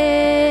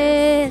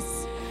kindness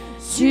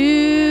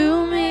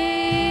to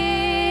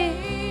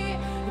me.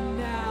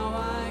 Now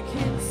I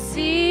can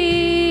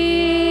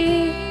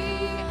see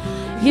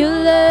your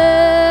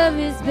love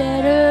is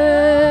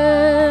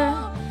better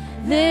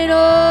than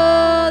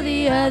all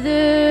the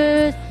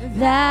others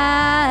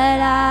that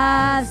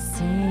I've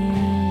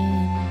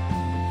seen.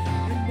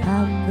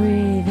 I'm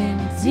breathing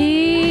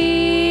deep.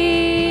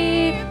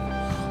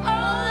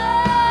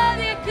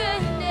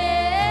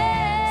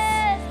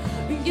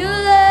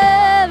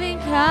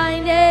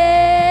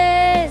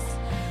 Kindness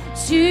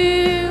to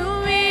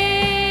me.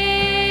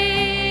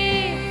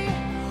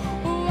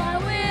 Oh, I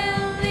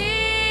will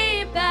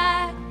lean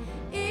back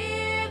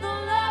in the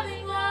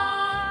loving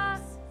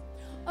arms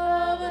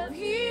of a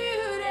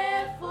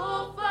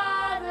beautiful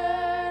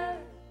Father.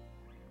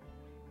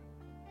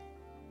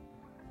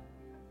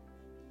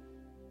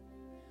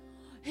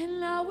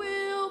 And I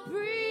will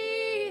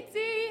breathe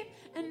deep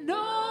and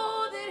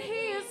know that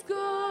He is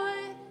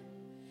good.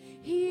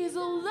 He is a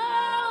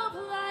love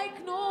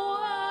like no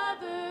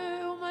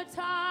other. One more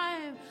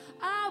time,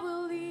 I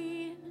will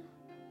lean.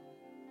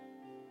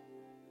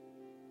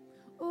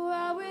 Oh,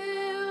 I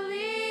will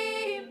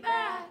lean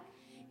back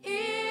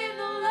in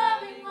the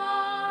loving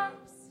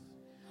arms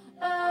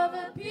of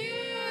a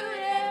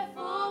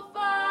beautiful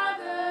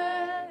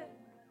Father.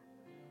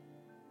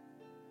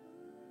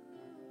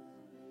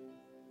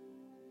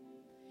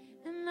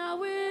 And I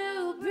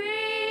will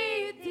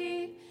breathe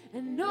deep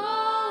and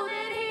know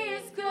that He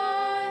is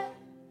good.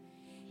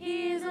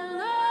 He's a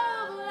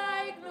love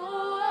like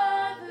no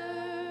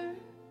other.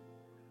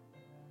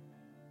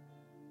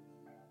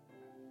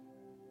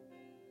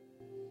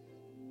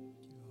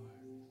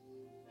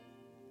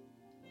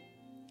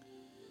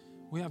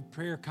 We have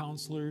prayer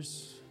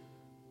counselors.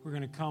 We're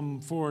going to come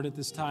forward at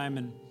this time,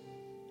 and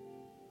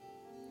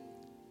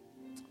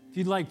if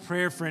you'd like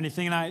prayer for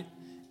anything, and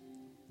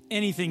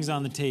anything's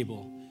on the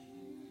table.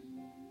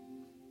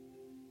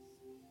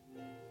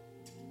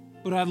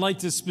 What I'd like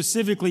to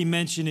specifically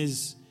mention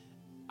is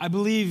I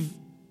believe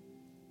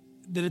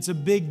that it's a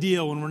big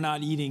deal when we're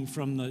not eating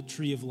from the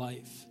tree of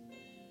life.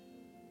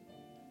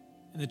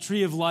 And the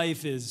tree of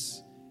life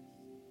is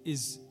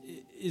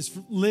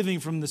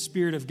living from the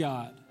Spirit of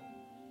God.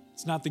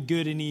 It's not the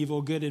good and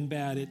evil, good and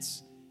bad.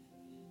 It's,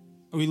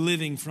 are we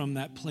living from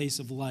that place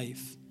of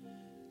life?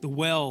 The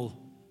well,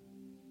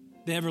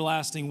 the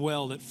everlasting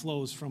well that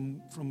flows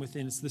from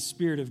within. It's the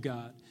Spirit of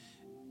God.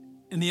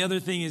 And the other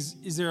thing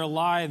is there a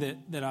lie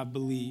that I've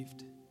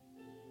believed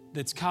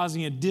that's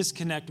causing a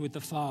disconnect with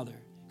the Father?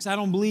 Because I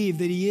don't believe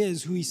that He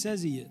is who He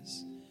says He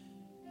is.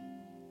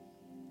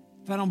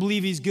 If I don't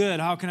believe He's good,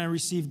 how can I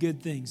receive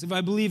good things? If I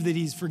believe that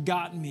He's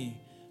forgotten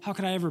me, how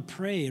can I ever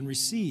pray and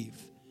receive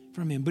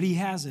from Him? But He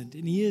hasn't,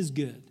 and He is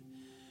good.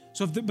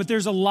 So, but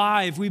there's a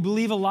lie. If we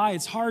believe a lie,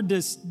 it's hard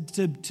to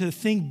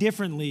think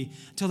differently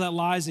until that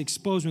lie is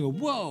exposed. We go,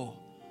 whoa.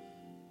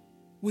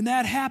 When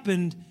that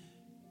happened,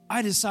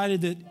 I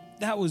decided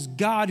that was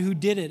God who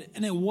did it,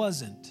 and it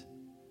wasn't.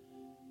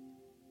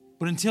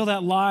 But until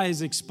that lie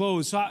is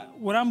exposed. So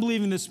what I'm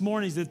believing this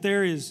morning is that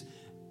there is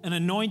an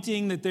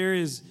anointing, that there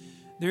is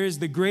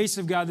the grace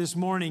of God this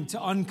morning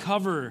to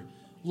uncover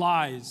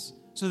lies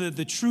so that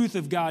the truth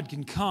of God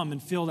can come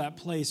and fill that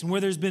place. And where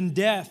there's been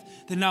death,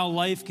 that now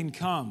life can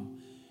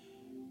come.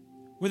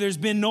 Where there's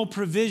been no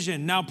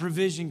provision, now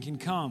provision can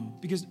come.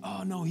 Because,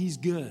 oh no, he's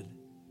good.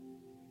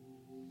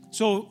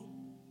 So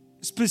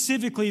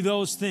specifically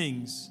those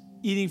things,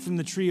 eating from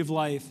the tree of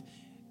life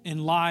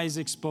and lies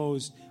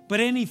exposed. But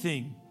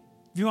anything,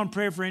 if you want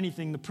prayer for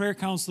anything, the prayer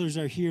counselors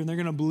are here and they're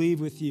going to believe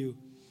with you.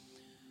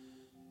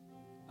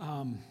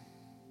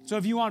 So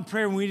if you want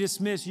prayer when we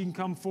dismiss, you can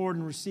come forward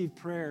and receive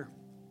prayer,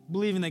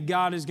 believing that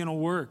God is going to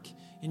work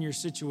in your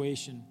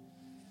situation,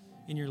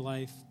 in your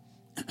life.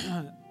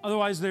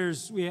 Otherwise,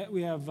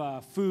 we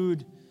have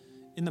food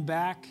in the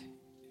back,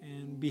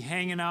 and be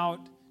hanging out.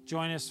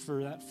 Join us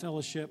for that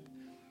fellowship.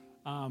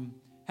 Have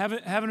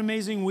an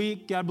amazing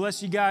week. God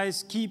bless you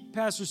guys. Keep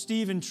Pastor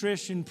Steve and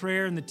Trish in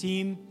prayer and the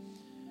team.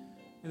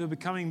 They'll be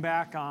coming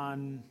back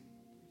on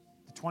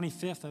the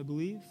 25th, I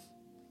believe.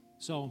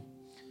 So,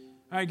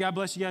 all right, God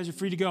bless you guys. You're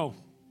free to go.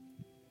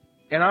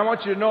 And I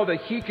want you to know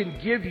that He can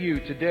give you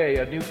today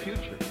a new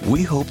future.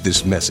 We hope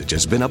this message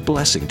has been a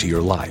blessing to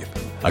your life.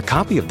 A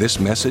copy of this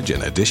message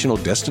and additional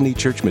Destiny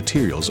Church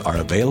materials are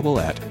available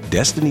at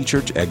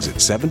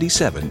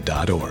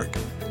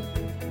destinychurchexit77.org.